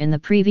culture in the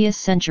previous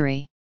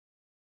century.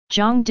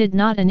 Zhang did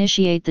not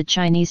initiate the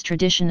Chinese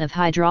tradition of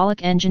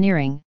hydraulic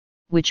engineering,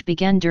 which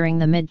began during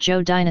the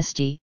mid-Zhou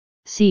dynasty,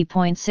 c.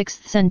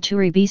 6th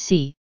century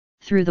BC,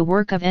 through the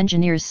work of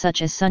engineers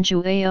such as Sun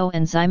Chuao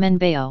and Ximen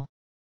Bao.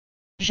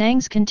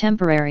 Zhang's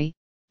contemporary,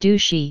 Du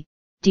Shi,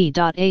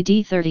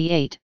 d.AD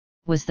 38,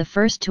 was the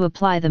first to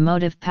apply the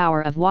motive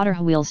power of water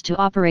wheels to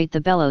operate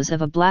the bellows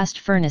of a blast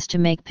furnace to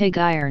make pig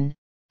iron,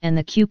 and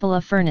the cupola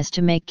furnace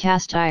to make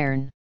cast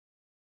iron.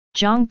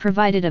 Zhang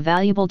provided a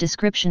valuable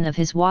description of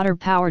his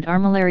water-powered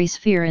armillary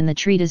sphere in the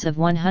treatise of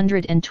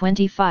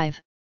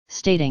 125,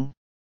 stating,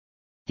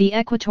 "The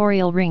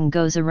equatorial ring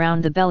goes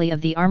around the belly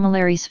of the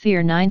armillary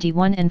sphere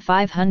 91 and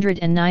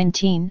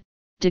 519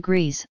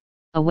 degrees,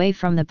 away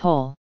from the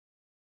pole.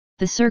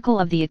 The circle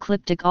of the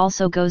ecliptic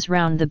also goes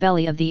round the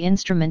belly of the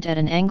instrument at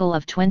an angle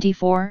of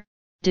 24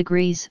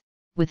 degrees,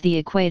 with the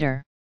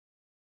equator.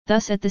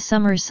 Thus at the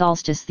summer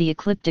solstice the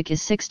ecliptic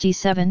is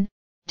 67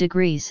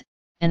 degrees,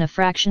 and a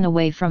fraction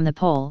away from the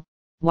pole,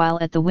 while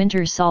at the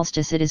winter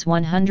solstice it is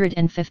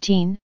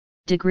 115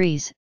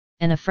 degrees,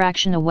 and a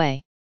fraction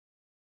away.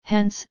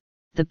 Hence,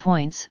 the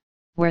points,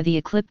 where the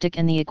ecliptic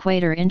and the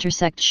equator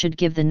intersect should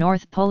give the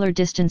north polar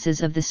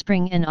distances of the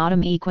spring and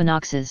autumn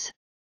equinoxes.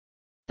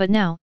 But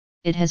now,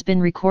 it has been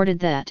recorded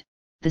that,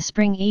 the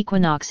spring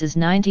equinox is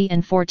 90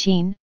 and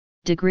 14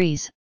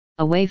 degrees,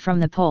 away from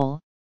the pole,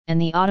 and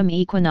the autumn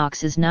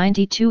equinox is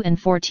 92 and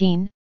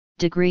 14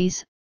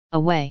 degrees,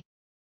 away.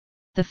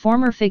 The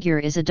former figure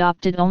is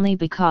adopted only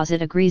because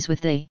it agrees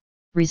with the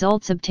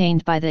results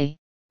obtained by the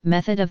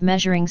method of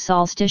measuring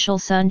solstitial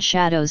sun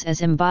shadows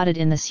as embodied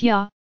in the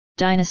Xia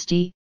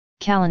dynasty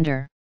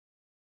calendar.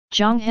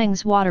 Zhang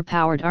Heng's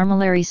water-powered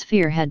armillary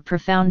sphere had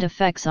profound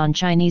effects on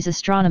Chinese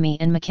astronomy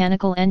and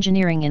mechanical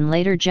engineering in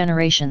later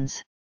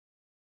generations.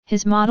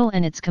 His model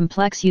and its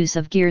complex use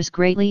of gears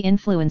greatly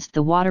influenced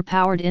the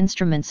water-powered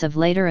instruments of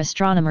later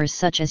astronomers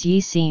such as Yi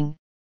Xing,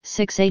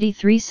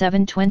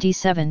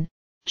 683–727,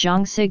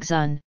 Zhang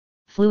Sixun,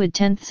 fluid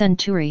 10th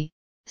century,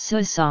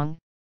 Suzong,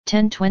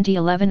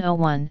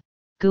 1020–1101,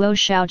 Guo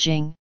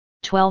Xiaojing,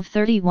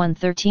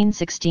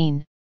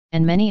 1231–1316,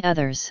 and many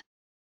others.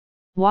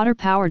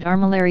 Water-powered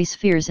armillary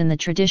spheres in the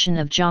tradition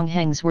of Zhang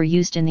Heng's were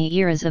used in the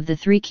eras of the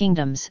Three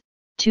Kingdoms,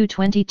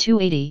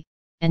 220–280,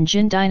 and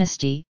Jin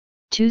Dynasty,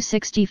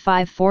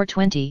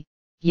 265–420,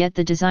 yet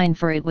the design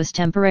for it was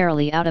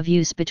temporarily out of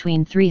use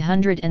between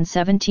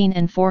 317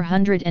 and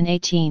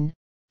 418,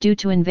 due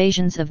to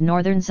invasions of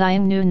northern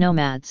Xiongnu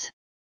nomads.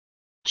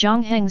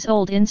 Zhang Heng's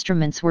old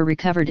instruments were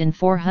recovered in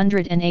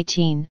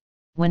 418,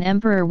 when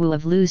Emperor Wu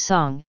of Lu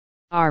Song,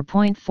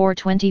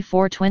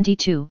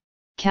 r.42422,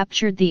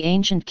 captured the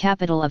ancient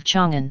capital of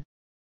Chang'an.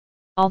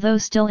 Although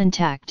still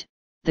intact,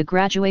 the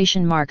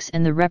graduation marks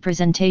and the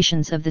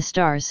representations of the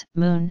stars,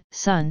 moon,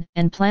 sun,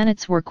 and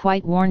planets were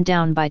quite worn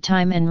down by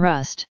time and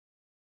rust.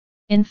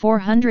 In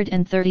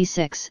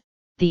 436,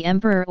 the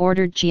emperor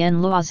ordered Qian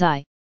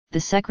Luozai, the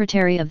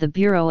secretary of the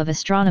Bureau of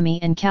Astronomy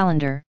and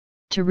Calendar,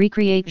 to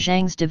recreate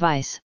Zhang's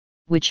device,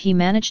 which he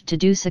managed to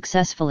do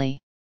successfully.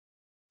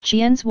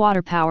 Qian's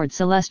water-powered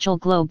celestial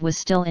globe was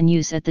still in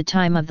use at the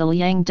time of the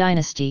Luoyang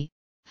dynasty,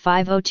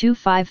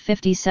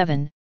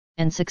 502–557,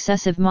 and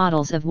successive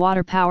models of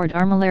water-powered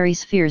armillary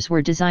spheres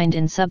were designed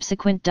in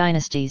subsequent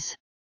dynasties.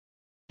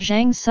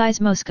 Zhang's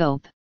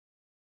seismoscope.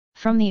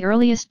 From the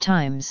earliest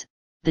times,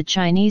 the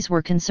Chinese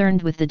were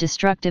concerned with the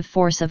destructive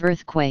force of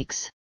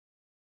earthquakes.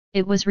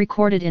 It was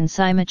recorded in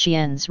Sima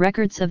Qian's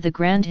records of the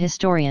Grand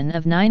Historian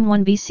of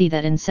 91 BC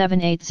that in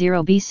 780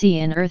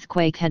 BC an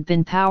earthquake had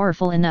been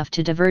powerful enough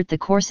to divert the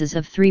courses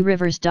of 3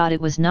 rivers.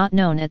 It was not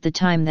known at the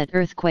time that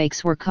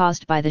earthquakes were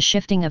caused by the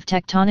shifting of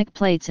tectonic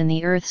plates in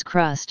the Earth's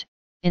crust.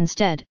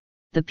 Instead,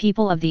 the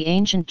people of the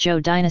ancient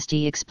Zhou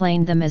dynasty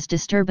explained them as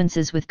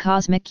disturbances with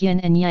cosmic yin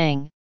and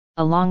yang,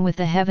 along with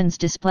the heavens'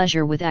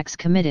 displeasure with acts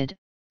committed,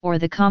 or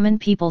the common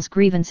people's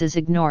grievances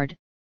ignored,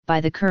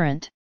 by the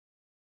current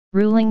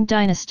ruling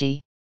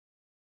dynasty.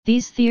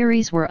 These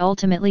theories were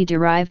ultimately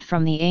derived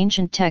from the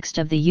ancient text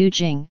of the Yu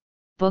Jing,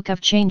 Book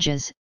of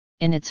Changes,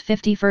 in its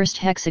 51st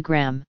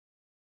hexagram.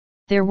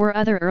 There were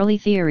other early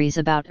theories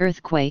about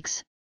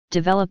earthquakes,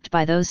 developed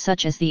by those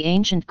such as the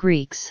ancient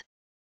Greeks.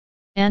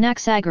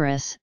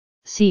 Anaxagoras,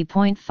 c.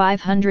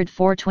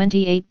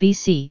 528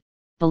 BC,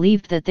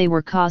 believed that they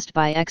were caused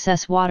by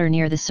excess water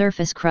near the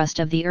surface crust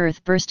of the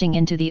Earth bursting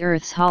into the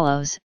Earth's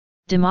hollows.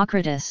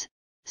 Democritus,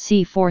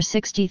 c.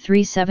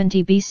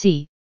 463–70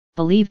 BC,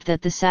 believed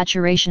that the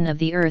saturation of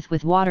the Earth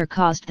with water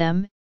caused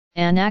them.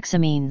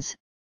 Anaximenes,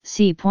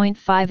 c.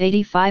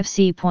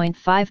 585–c.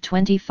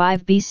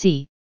 525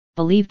 BC,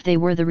 believed they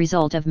were the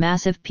result of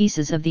massive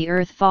pieces of the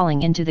Earth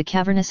falling into the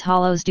cavernous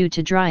hollows due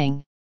to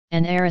drying,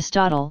 and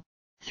Aristotle,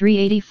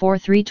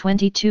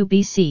 384–322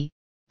 BC,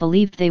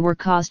 believed they were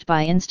caused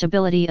by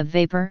instability of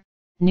vapor,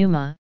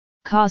 pneuma,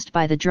 caused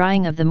by the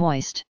drying of the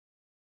moist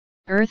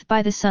earth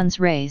by the sun's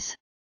rays.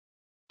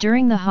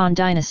 During the Han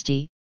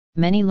dynasty,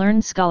 many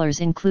learned scholars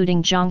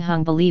including Zhang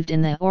Heng believed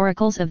in the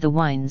oracles of the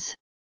winds.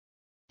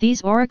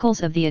 These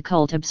oracles of the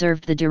occult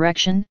observed the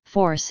direction,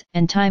 force,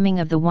 and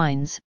timing of the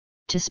winds,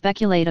 to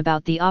speculate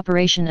about the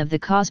operation of the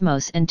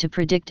cosmos and to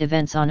predict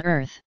events on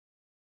Earth.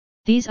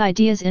 These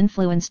ideas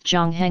influenced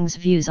Zhang Heng's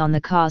views on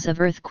the cause of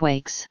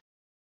earthquakes.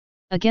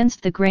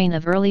 Against the grain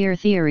of earlier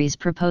theories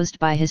proposed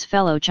by his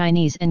fellow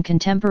Chinese and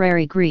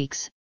contemporary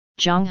Greeks,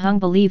 Zhang Heng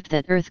believed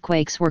that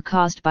earthquakes were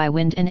caused by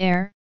wind and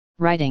air,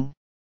 writing,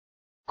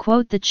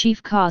 quote, "The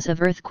chief cause of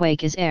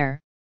earthquake is air,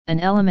 an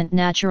element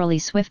naturally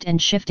swift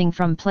and shifting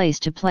from place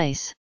to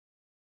place.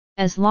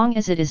 As long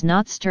as it is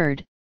not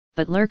stirred,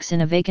 but lurks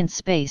in a vacant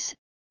space,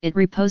 it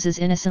reposes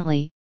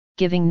innocently,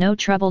 giving no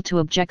trouble to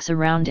objects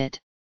around it.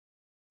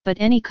 But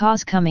any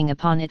cause coming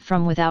upon it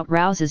from without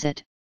rouses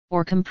it,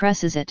 or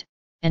compresses it,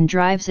 and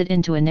drives it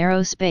into a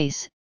narrow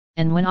space,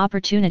 and when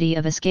opportunity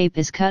of escape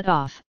is cut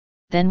off,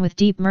 then with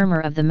deep murmur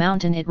of the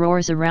mountain it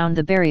roars around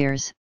the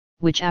barriers,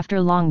 which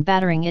after long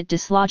battering it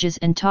dislodges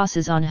and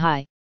tosses on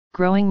high,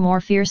 growing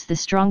more fierce the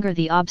stronger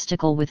the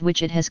obstacle with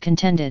which it has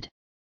contended."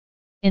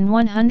 In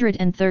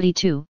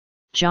 132,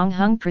 Zhang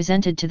Heng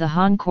presented to the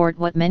Han court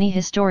what many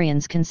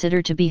historians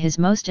consider to be his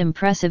most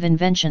impressive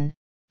invention,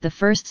 the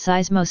first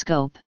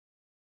seismoscope.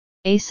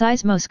 A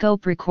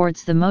seismoscope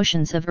records the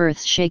motions of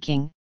Earth's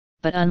shaking,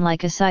 but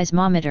unlike a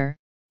seismometer,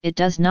 it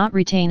does not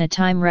retain a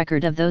time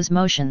record of those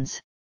motions.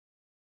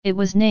 It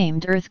was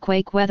named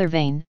Earthquake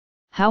Weathervane,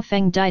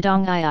 Haofeng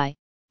Didong Ii,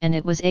 and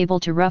it was able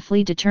to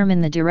roughly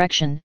determine the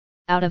direction,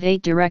 out of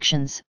 8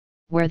 directions,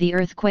 where the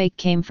earthquake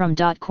came from.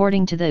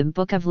 According to the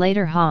Book of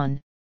Later Han,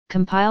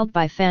 compiled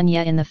by Fan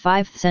Ye in the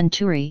 5th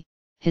century,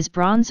 his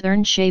bronze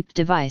urn-shaped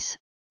device,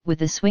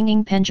 with a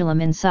swinging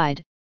pendulum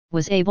inside,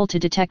 was able to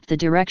detect the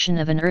direction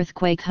of an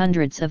earthquake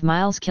hundreds of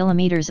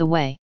kilometers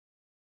away.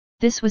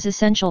 This was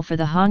essential for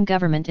the Han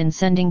government in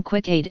sending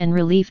quick aid and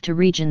relief to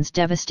regions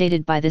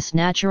devastated by this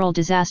natural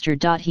disaster.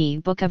 He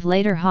Book of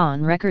Later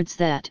Han records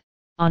that,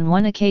 on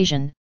one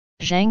occasion,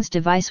 Zhang's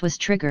device was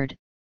triggered,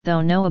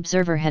 though no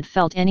observer had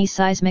felt any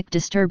seismic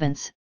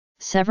disturbance.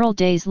 Several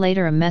days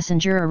later a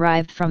messenger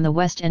arrived from the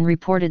west and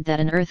reported that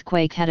an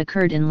earthquake had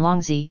occurred in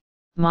Longxi,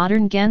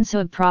 modern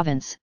Gansu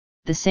province,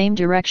 the same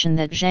direction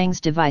that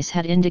Zhang's device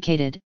had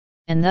indicated,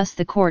 and thus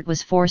the court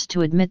was forced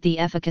to admit the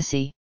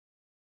efficacy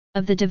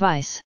of the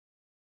device.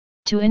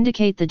 To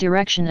indicate the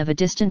direction of a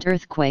distant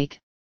earthquake,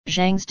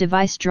 Zhang's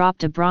device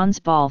dropped a bronze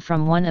ball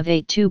from one of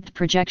 8 tubed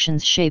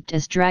projections shaped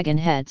as dragon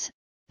heads.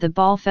 The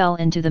ball fell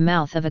into the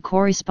mouth of a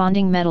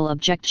corresponding metal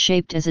object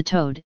shaped as a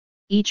toad,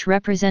 each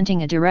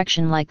representing a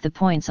direction like the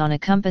points on a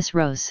compass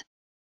rose.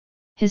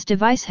 His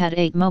device had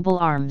 8 mobile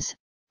arms,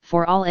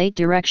 for all 8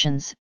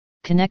 directions,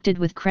 connected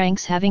with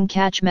cranks having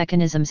catch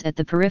mechanisms at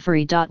the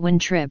periphery. When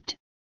tripped,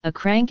 a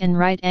crank and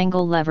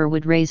right-angle lever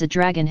would raise a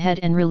dragon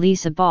head and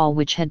release a ball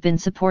which had been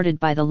supported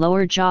by the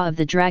lower jaw of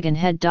the dragon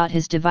head.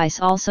 His device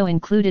also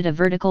included a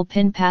vertical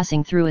pin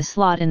passing through a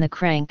slot in the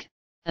crank,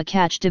 a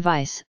catch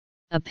device,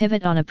 a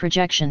pivot on a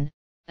projection,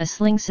 a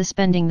sling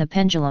suspending the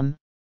pendulum,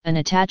 an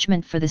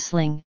attachment for the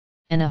sling,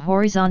 and a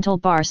horizontal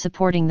bar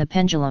supporting the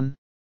pendulum.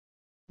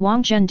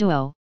 Wang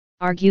Zhenduo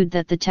argued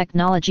that the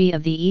technology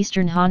of the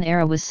Eastern Han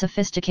era was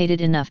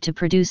sophisticated enough to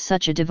produce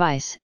such a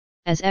device,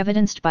 as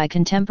evidenced by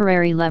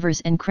contemporary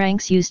levers and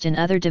cranks used in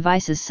other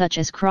devices such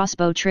as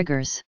crossbow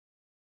triggers.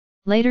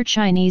 Later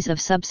Chinese of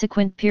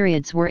subsequent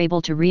periods were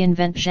able to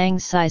reinvent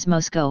Zhang's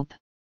seismoscope.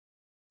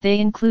 They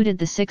included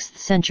the 6th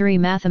century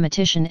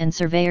mathematician and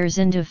surveyor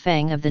Zhang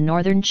Heng of the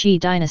Northern Qi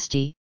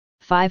dynasty,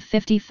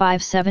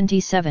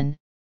 555–77,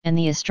 and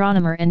the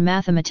astronomer and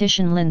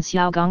mathematician Lin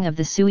Xiaogong of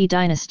the Sui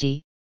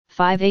dynasty,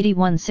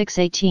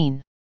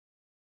 581–618.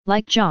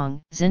 Like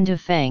Zhang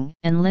Heng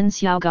and Lin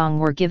Xiaogong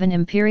were given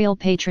imperial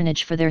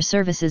patronage for their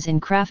services in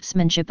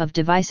craftsmanship of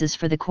devices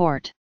for the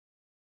court.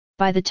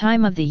 By the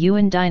time of the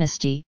Yuan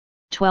dynasty,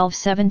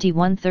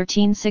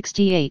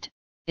 1271–1368,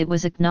 it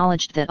was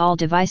acknowledged that all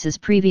devices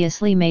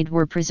previously made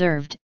were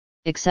preserved,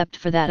 except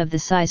for that of the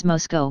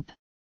seismoscope.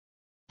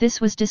 This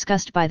was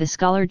discussed by the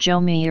scholar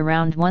Zhou Mi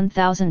around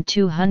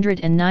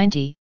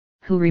 1290,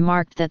 who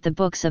remarked that the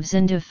books of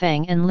Zhang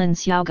Heng and Lin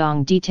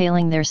Xiaogong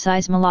detailing their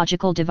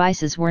seismological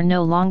devices were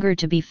no longer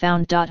to be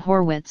found.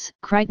 Horwitz,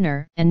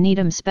 Kreitner, and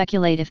Needham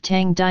speculate if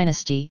Tang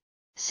dynasty,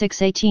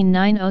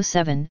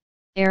 618–907,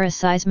 era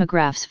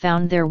seismographs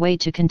found their way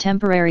to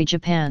contemporary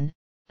Japan.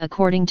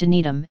 According to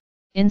Needham,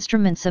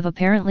 instruments of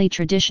apparently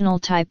traditional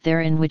type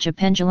there in which a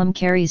pendulum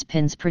carries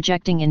pins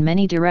projecting in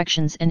many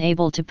directions and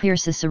able to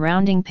pierce a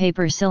surrounding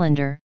paper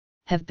cylinder,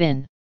 have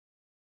been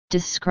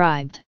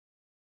described.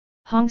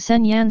 Hong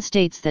Senyan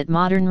states that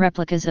modern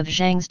replicas of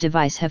Zhang's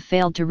device have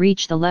failed to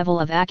reach the level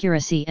of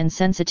accuracy and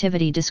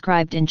sensitivity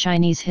described in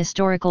Chinese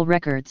historical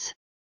records.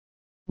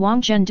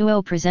 Wang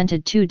Zhenduo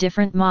presented two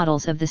different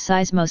models of the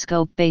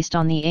seismoscope based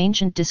on the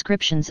ancient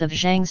descriptions of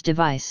Zhang's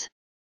device.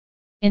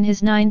 In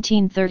his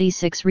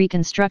 1936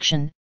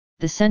 reconstruction,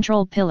 the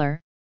central pillar,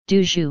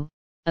 duzhu,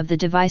 of the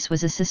device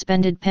was a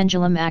suspended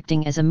pendulum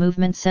acting as a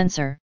movement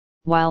sensor,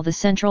 while the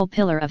central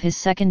pillar of his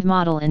second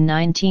model in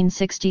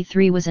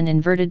 1963 was an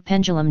inverted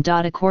pendulum.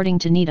 According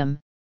to Needham,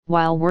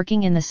 while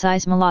working in the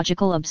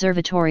Seismological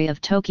Observatory of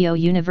Tokyo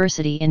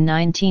University in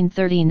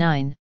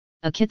 1939,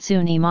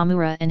 Akitsune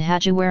Imamura and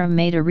Hajiwara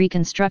made a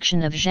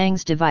reconstruction of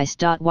Zhang's device.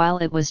 While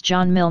it was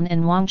John Milne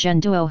and Wang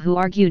Zhenduo who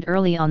argued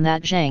early on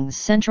that Zhang's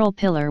central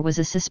pillar was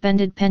a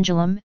suspended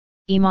pendulum,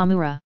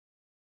 Imamura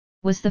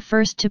was the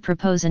first to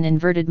propose an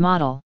inverted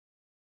model.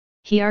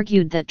 He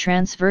argued that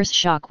transverse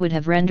shock would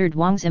have rendered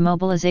Wang's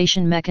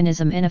immobilization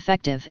mechanism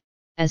ineffective,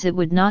 as it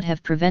would not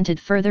have prevented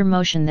further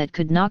motion that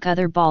could knock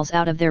other balls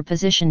out of their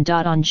position.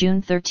 On June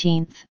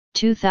 13,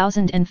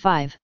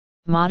 2005,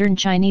 modern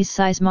Chinese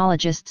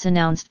seismologists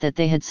announced that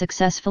they had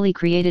successfully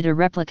created a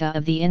replica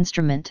of the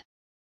instrument.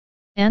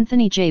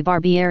 Anthony J.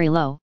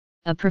 Barbieri-Lowe,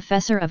 a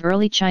professor of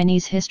early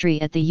Chinese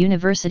history at the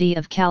University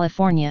of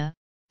California,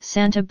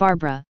 Santa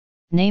Barbara,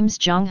 names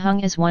Chang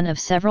Heng as one of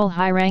several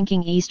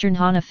high-ranking Eastern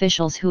Han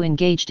officials who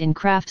engaged in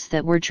crafts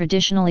that were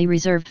traditionally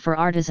reserved for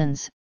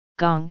artisans,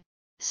 gong,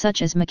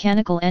 such as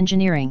mechanical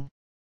engineering.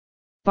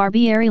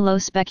 Barbieri-Lowe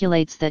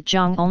speculates that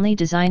Zhang only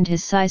designed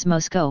his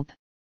seismoscope,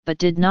 but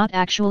did not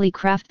actually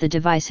craft the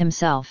device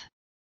himself.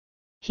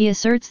 He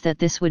asserts that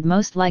this would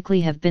most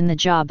likely have been the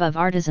job of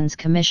artisans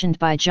commissioned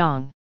by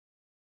Zhang.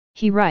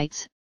 He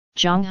writes,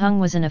 Zhang Heng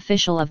was an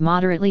official of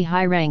moderately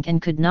high rank and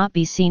could not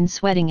be seen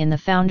sweating in the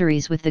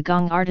foundries with the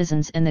gong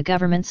artisans and the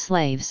government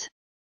slaves.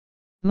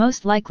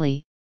 Most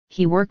likely,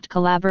 he worked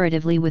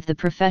collaboratively with the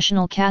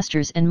professional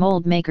casters and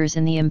mold makers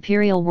in the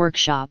imperial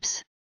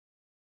workshops.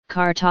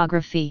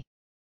 Cartography.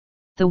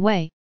 The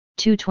Wei,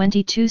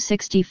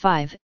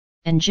 222–65,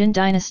 and Jin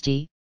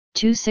Dynasty,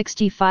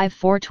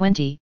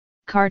 265–420,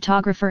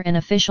 cartographer and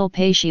official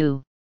Pei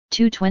Xiu,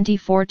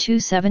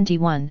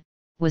 224–71,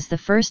 was the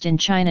first in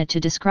China to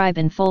describe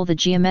in full the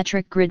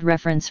geometric grid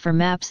reference for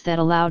maps that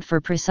allowed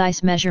for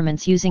precise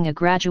measurements using a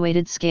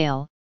graduated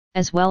scale,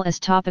 as well as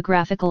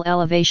topographical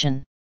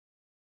elevation.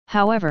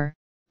 However,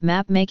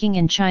 map making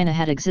in China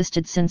had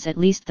existed since at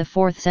least the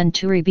 4th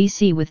century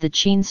BC with the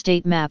Qin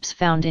state maps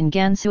found in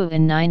Gansu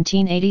in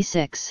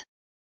 1986.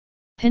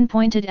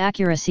 Pinpointed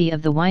accuracy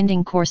of the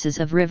winding courses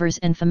of rivers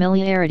and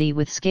familiarity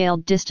with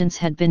scaled distance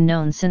had been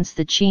known since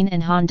the Qin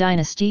and Han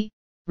dynasty,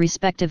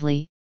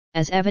 respectively,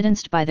 as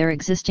evidenced by their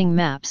existing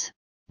maps,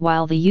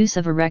 while the use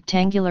of a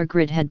rectangular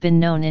grid had been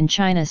known in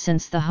China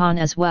since the Han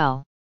as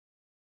well.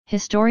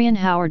 Historian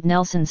Howard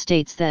Nelson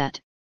states that,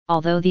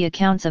 although the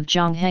accounts of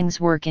Zhang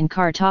Heng's work in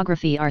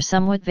cartography are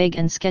somewhat vague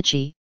and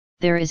sketchy,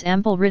 there is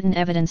ample written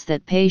evidence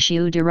that Pei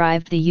Xiu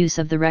derived the use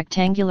of the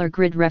rectangular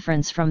grid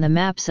reference from the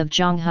maps of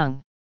Zhang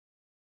Heng.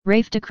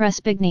 Rafe de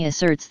Crespigny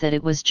asserts that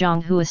it was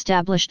Zhang who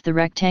established the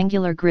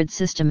rectangular grid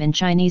system in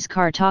Chinese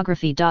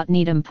cartography.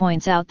 Needham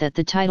points out that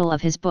the title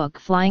of his book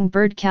Flying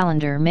Bird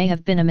Calendar may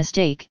have been a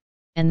mistake,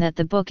 and that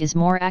the book is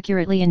more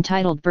accurately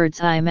entitled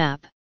Bird's Eye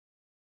Map.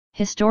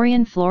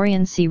 Historian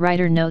Florian C.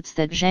 Ryder notes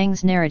that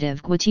Zhang's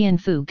narrative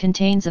Guotianfu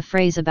contains a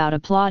phrase about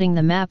applauding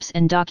the maps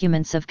and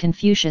documents of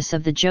Confucius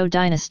of the Zhou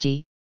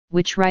dynasty,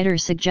 which Ryder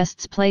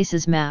suggests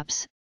places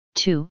maps,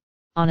 too,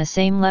 on a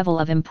same level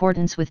of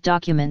importance with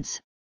documents,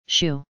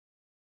 Shu.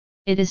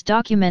 It is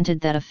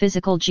documented that a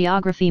physical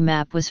geography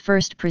map was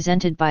first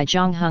presented by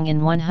Zhang Heng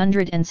in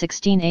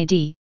 116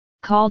 AD,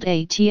 called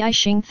a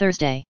Ti-Xing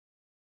Thursday.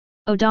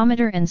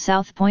 Odometer and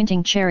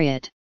south-pointing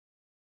chariot.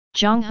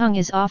 Zhang Heng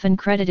is often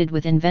credited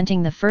with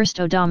inventing the first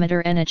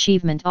odometer, an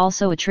achievement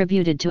also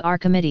attributed to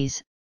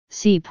Archimedes,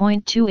 c.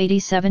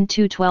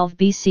 287–12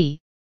 BC,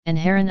 and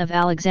Heron of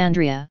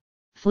Alexandria,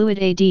 Fluid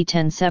AD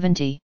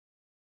 1070.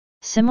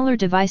 Similar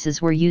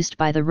devices were used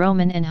by the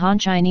Roman and Han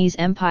Chinese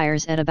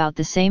empires at about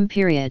the same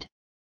period.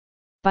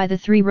 By the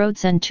three-road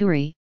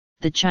century,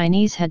 the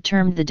Chinese had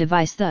termed the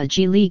device the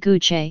Ji Li Gu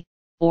Che,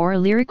 or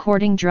Li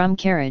recording drum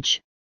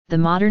carriage. The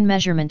modern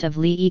measurement of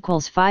Li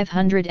equals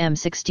 500 m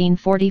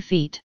 1640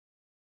 feet.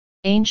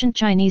 Ancient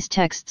Chinese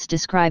texts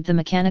describe the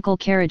mechanical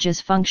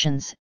carriage's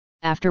functions.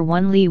 After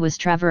one li was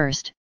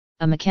traversed,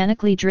 a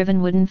mechanically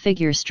driven wooden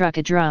figure struck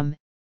a drum,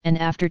 and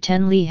after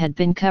 10 li had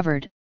been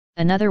covered,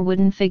 another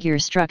wooden figure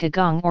struck a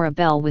gong or a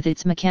bell with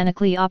its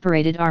mechanically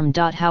operated arm.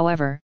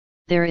 However,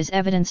 there is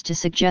evidence to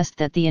suggest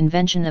that the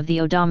invention of the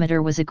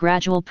odometer was a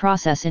gradual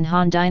process in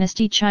Han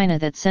Dynasty China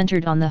that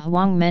centered on the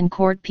Huangmen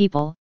court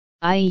people,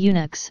 i.e.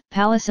 eunuchs,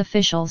 palace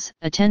officials,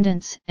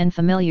 attendants, and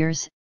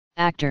familiars,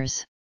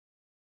 actors,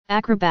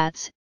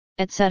 acrobats,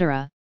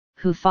 etc.,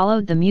 who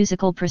followed the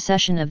musical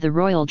procession of the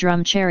royal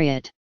drum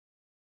chariot.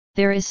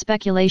 There is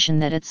speculation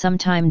that at some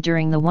time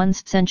during the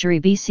 1st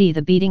century BC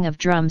the beating of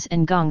drums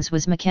and gongs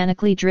was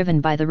mechanically driven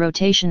by the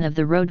rotation of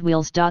the road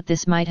wheels.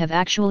 This might have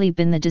actually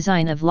been the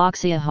design of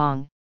Loxia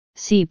Hong,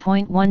 c.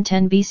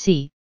 110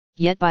 BC,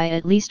 yet by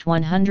at least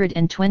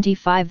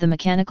 125 the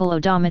mechanical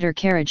odometer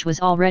carriage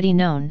was already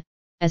known,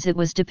 as it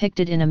was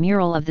depicted in a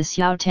mural of the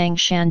Xiaotang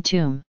Shan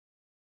tomb.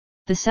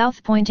 The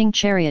south-pointing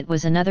chariot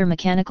was another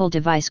mechanical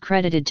device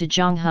credited to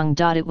Zhang Heng.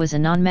 It was a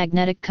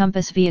non-magnetic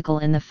compass vehicle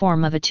in the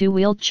form of a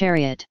two-wheeled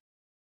chariot.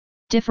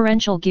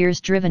 Differential gears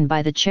driven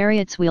by the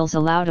chariot's wheels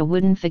allowed a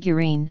wooden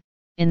figurine,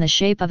 in the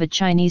shape of a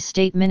Chinese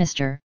state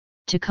minister,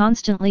 to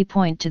constantly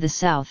point to the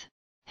south,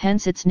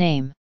 hence its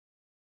name.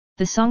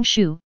 The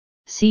Songshu,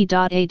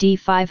 c.AD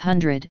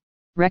 500,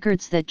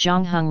 records that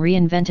Zhang Heng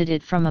reinvented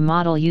it from a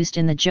model used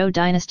in the Zhou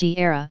dynasty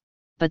era,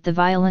 but the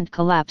violent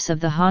collapse of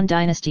the Han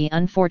dynasty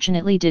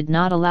unfortunately did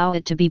not allow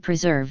it to be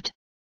preserved.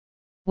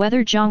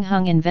 Whether Zhang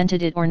Heng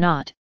invented it or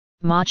not,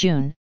 Ma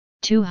Jun,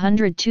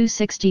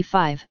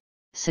 200–265,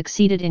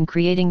 succeeded in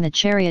creating the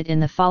chariot in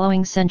the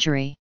following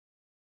century.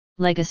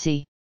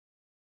 Legacy.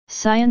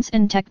 Science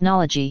and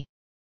technology.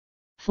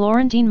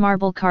 Florentine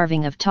marble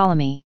carving of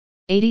Ptolemy,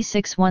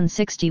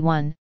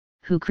 86–161,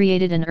 who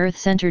created an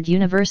Earth-centered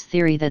universe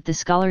theory that the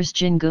scholars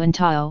Jin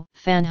Guantao,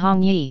 Fan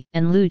Hongyi,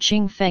 and Lu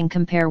Qingfeng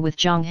compare with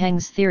Zhang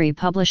Heng's theory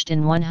published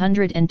in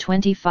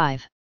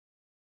 125.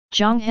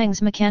 Zhang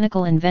Heng's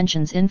mechanical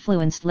inventions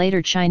influenced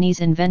later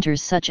Chinese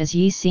inventors such as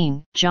Yi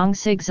Xing, Zhang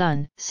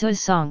Sixun,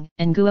 Suzong,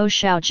 and Guo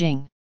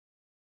Shaojing.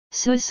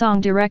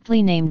 Suzong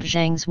directly named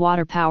Zhang's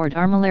water-powered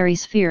armillary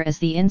sphere as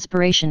the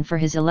inspiration for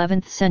his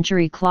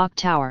 11th-century clock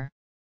tower.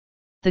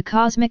 The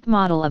cosmic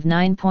model of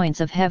 9 points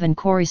of heaven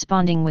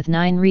corresponding with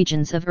 9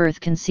 regions of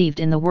Earth conceived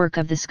in the work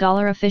of the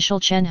scholar official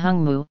Chen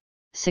Hengmu,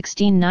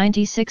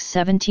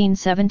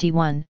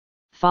 1696–1771,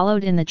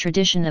 followed in the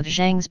tradition of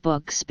Zhang's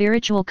book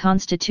Spiritual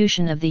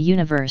Constitution of the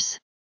Universe.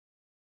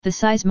 The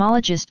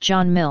seismologist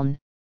John Milne,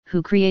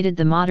 who created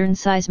the modern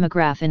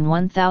seismograph in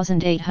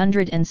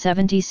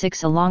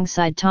 1876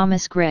 alongside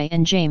Thomas Gray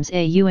and James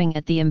A. Ewing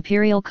at the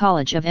Imperial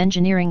College of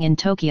Engineering in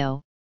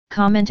Tokyo,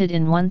 commented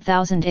in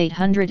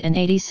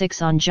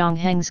 1886 on Zhang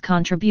Heng's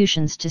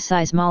contributions to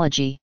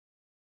seismology.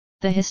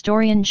 The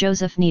historian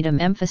Joseph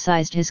Needham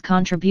emphasized his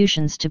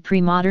contributions to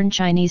pre-modern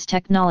Chinese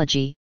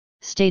technology,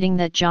 stating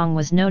that Zhang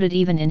was noted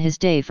even in his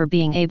day for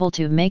being able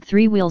to make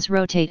 3 wheels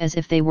rotate as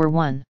if they were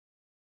one.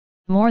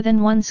 More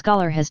than one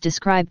scholar has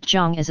described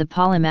Zhang as a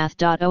polymath.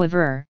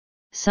 However,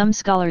 some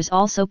scholars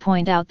also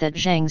point out that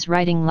Zhang's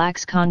writing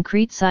lacks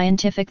concrete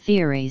scientific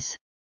theories.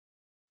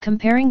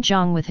 Comparing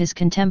Zhang with his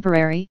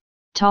contemporary,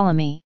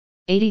 Ptolemy,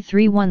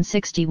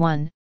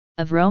 83–161,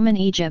 of Roman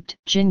Egypt,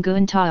 Jin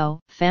Guantao,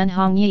 Fan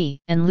Hongyi,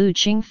 and Lu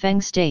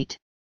Qingfeng state.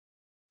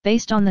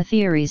 Based on the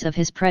theories of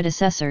his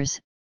predecessors,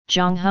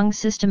 Zhang Heng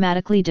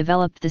systematically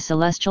developed the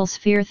celestial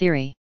sphere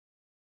theory.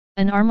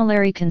 An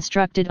armillary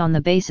constructed on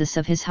the basis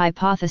of his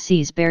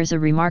hypotheses bears a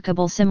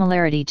remarkable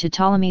similarity to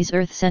Ptolemy's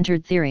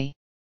Earth-centered theory.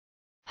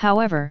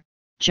 However,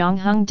 Zhang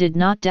Heng did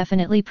not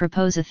definitely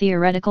propose a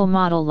theoretical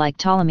model like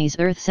Ptolemy's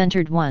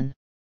Earth-centered one.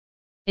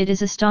 It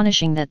is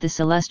astonishing that the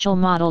celestial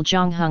model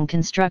Zhang Heng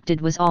constructed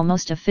was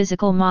almost a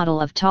physical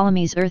model of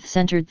Ptolemy's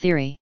Earth-centered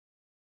theory.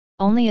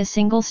 Only a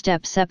single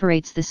step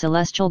separates the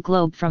celestial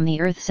globe from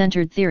the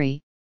Earth-centered theory,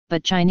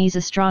 but Chinese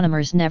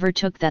astronomers never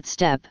took that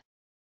step.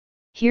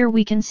 Here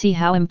we can see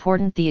how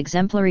important the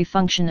exemplary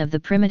function of the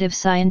primitive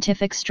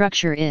scientific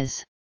structure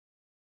is.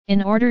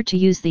 In order to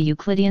use the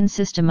Euclidean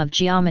system of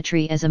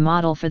geometry as a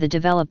model for the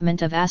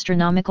development of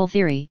astronomical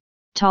theory,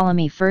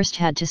 Ptolemy first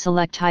had to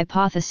select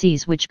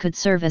hypotheses which could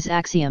serve as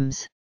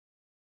axioms.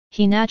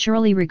 He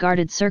naturally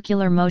regarded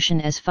circular motion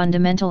as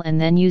fundamental and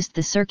then used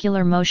the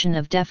circular motion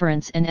of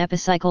deference and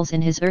epicycles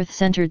in his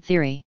Earth-centered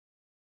theory.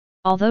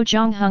 Although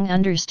Zhang Heng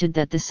understood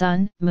that the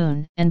Sun,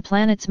 Moon, and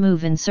planets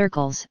move in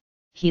circles,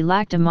 he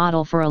lacked a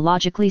model for a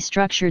logically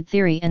structured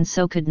theory and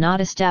so could not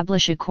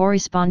establish a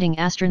corresponding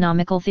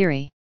astronomical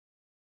theory.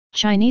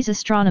 Chinese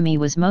astronomy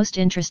was most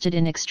interested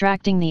in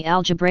extracting the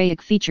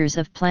algebraic features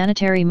of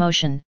planetary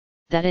motion,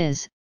 that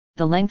is,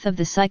 the length of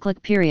the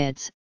cyclic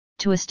periods,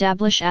 to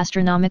establish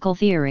astronomical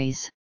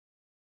theories.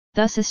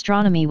 Thus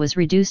astronomy was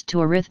reduced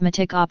to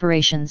arithmetic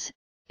operations,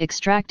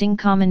 extracting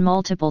common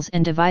multiples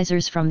and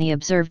divisors from the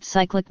observed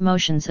cyclic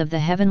motions of the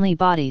heavenly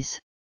bodies.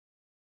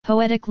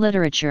 Poetic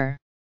literature.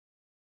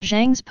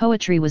 Zhang's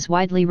poetry was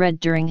widely read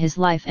during his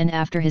life and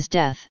after his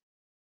death.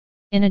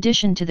 In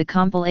addition to the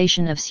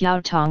compilation of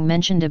Xiaotong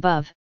mentioned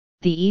above,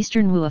 the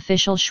Eastern Wu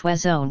official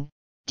Shuizong,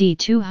 d.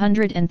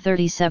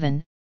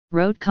 237,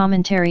 wrote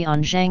commentary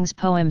on Zhang's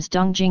poems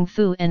Dongjing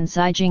Fu and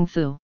Zhaijing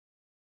Fu.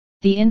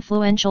 The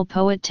influential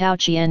poet Tao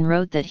Qian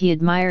wrote that he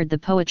admired the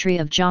poetry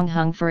of Zhang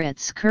Heng for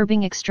its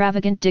curbing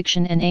extravagant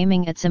diction and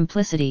aiming at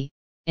simplicity,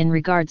 in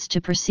regards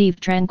to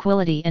perceived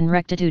tranquility and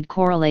rectitude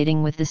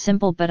correlating with the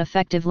simple but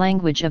effective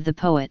language of the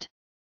poet.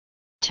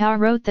 Tao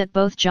wrote that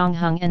both Zhang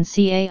Heng and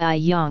Cai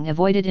Yang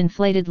avoided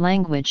inflated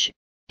language,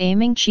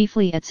 aiming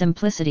chiefly at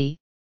simplicity,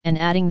 and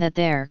adding that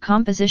their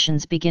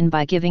compositions begin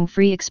by giving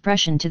free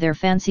expression to their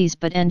fancies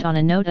but end on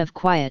a note of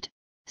quiet,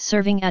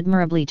 serving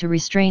admirably to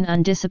restrain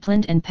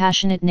undisciplined and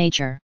passionate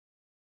nature.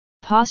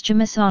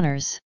 Posthumous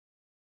honors.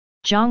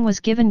 Zhang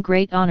was given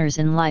great honors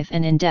in life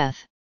and in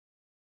death.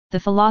 The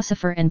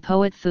philosopher and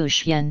poet Fu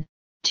Xian,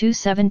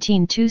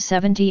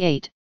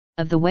 217–278,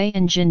 of the Wei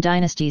and Jin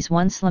dynasties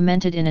once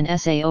lamented in an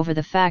essay over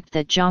the fact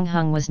that Zhang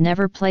Heng was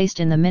never placed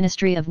in the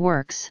Ministry of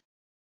Works.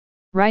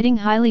 Writing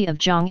highly of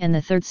Zhang and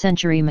the 3rd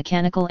century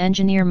mechanical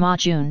engineer Ma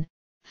Jun,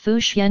 Fu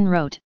Xian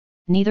wrote,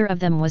 "Neither of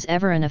them was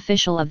ever an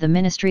official of the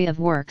Ministry of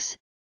Works,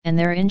 and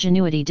their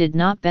ingenuity did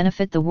not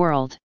benefit the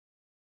world.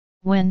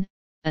 When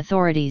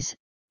authorities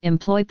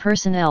employ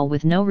personnel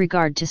with no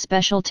regard to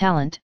special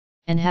talent,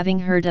 and having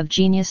heard of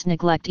genius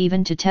neglect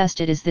even to test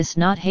it, is this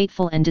not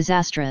hateful and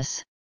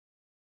disastrous?"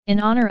 In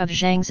honor of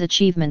Zhang's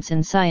achievements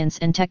in science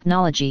and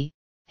technology,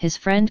 his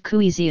friend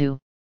Kui Ziu,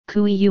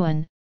 Kui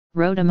Yuan,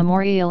 wrote a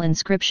memorial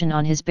inscription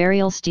on his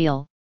burial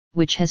stele,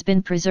 which has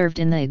been preserved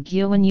in the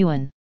Gyuan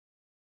Yuan.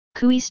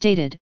 Kui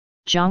stated,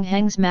 "Zhang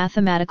Heng's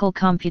mathematical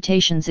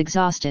computations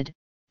exhausted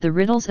the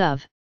riddles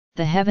of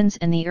the heavens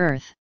and the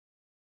earth.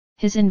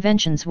 His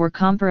inventions were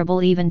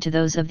comparable even to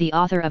those of the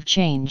author of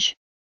change.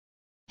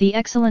 The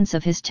excellence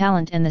of his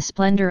talent and the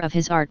splendor of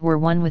his art were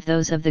one with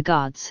those of the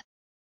gods."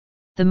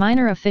 The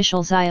minor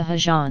official Xia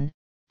Hezhan,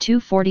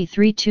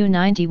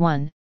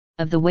 243–291,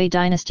 of the Wei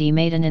dynasty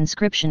made an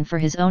inscription for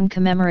his own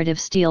commemorative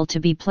stele to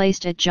be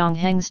placed at Zhang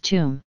Heng's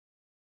tomb.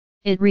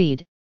 It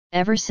read,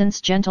 "Ever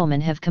since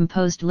gentlemen have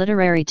composed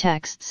literary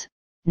texts,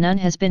 none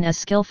has been as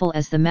skillful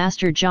as the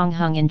master Zhang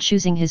Heng in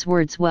choosing his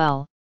words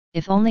well.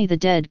 If only the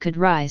dead could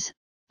rise,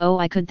 oh,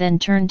 I could then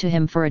turn to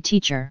him for a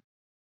teacher."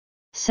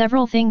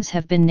 Several things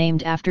have been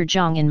named after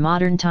Zhang in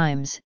modern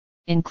times,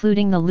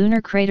 including the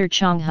lunar crater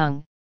Chang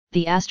Heng,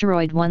 the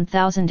asteroid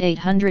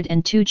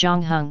 1802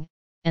 Zhang Heng,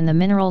 and the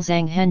mineral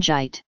Zhang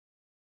Hengite.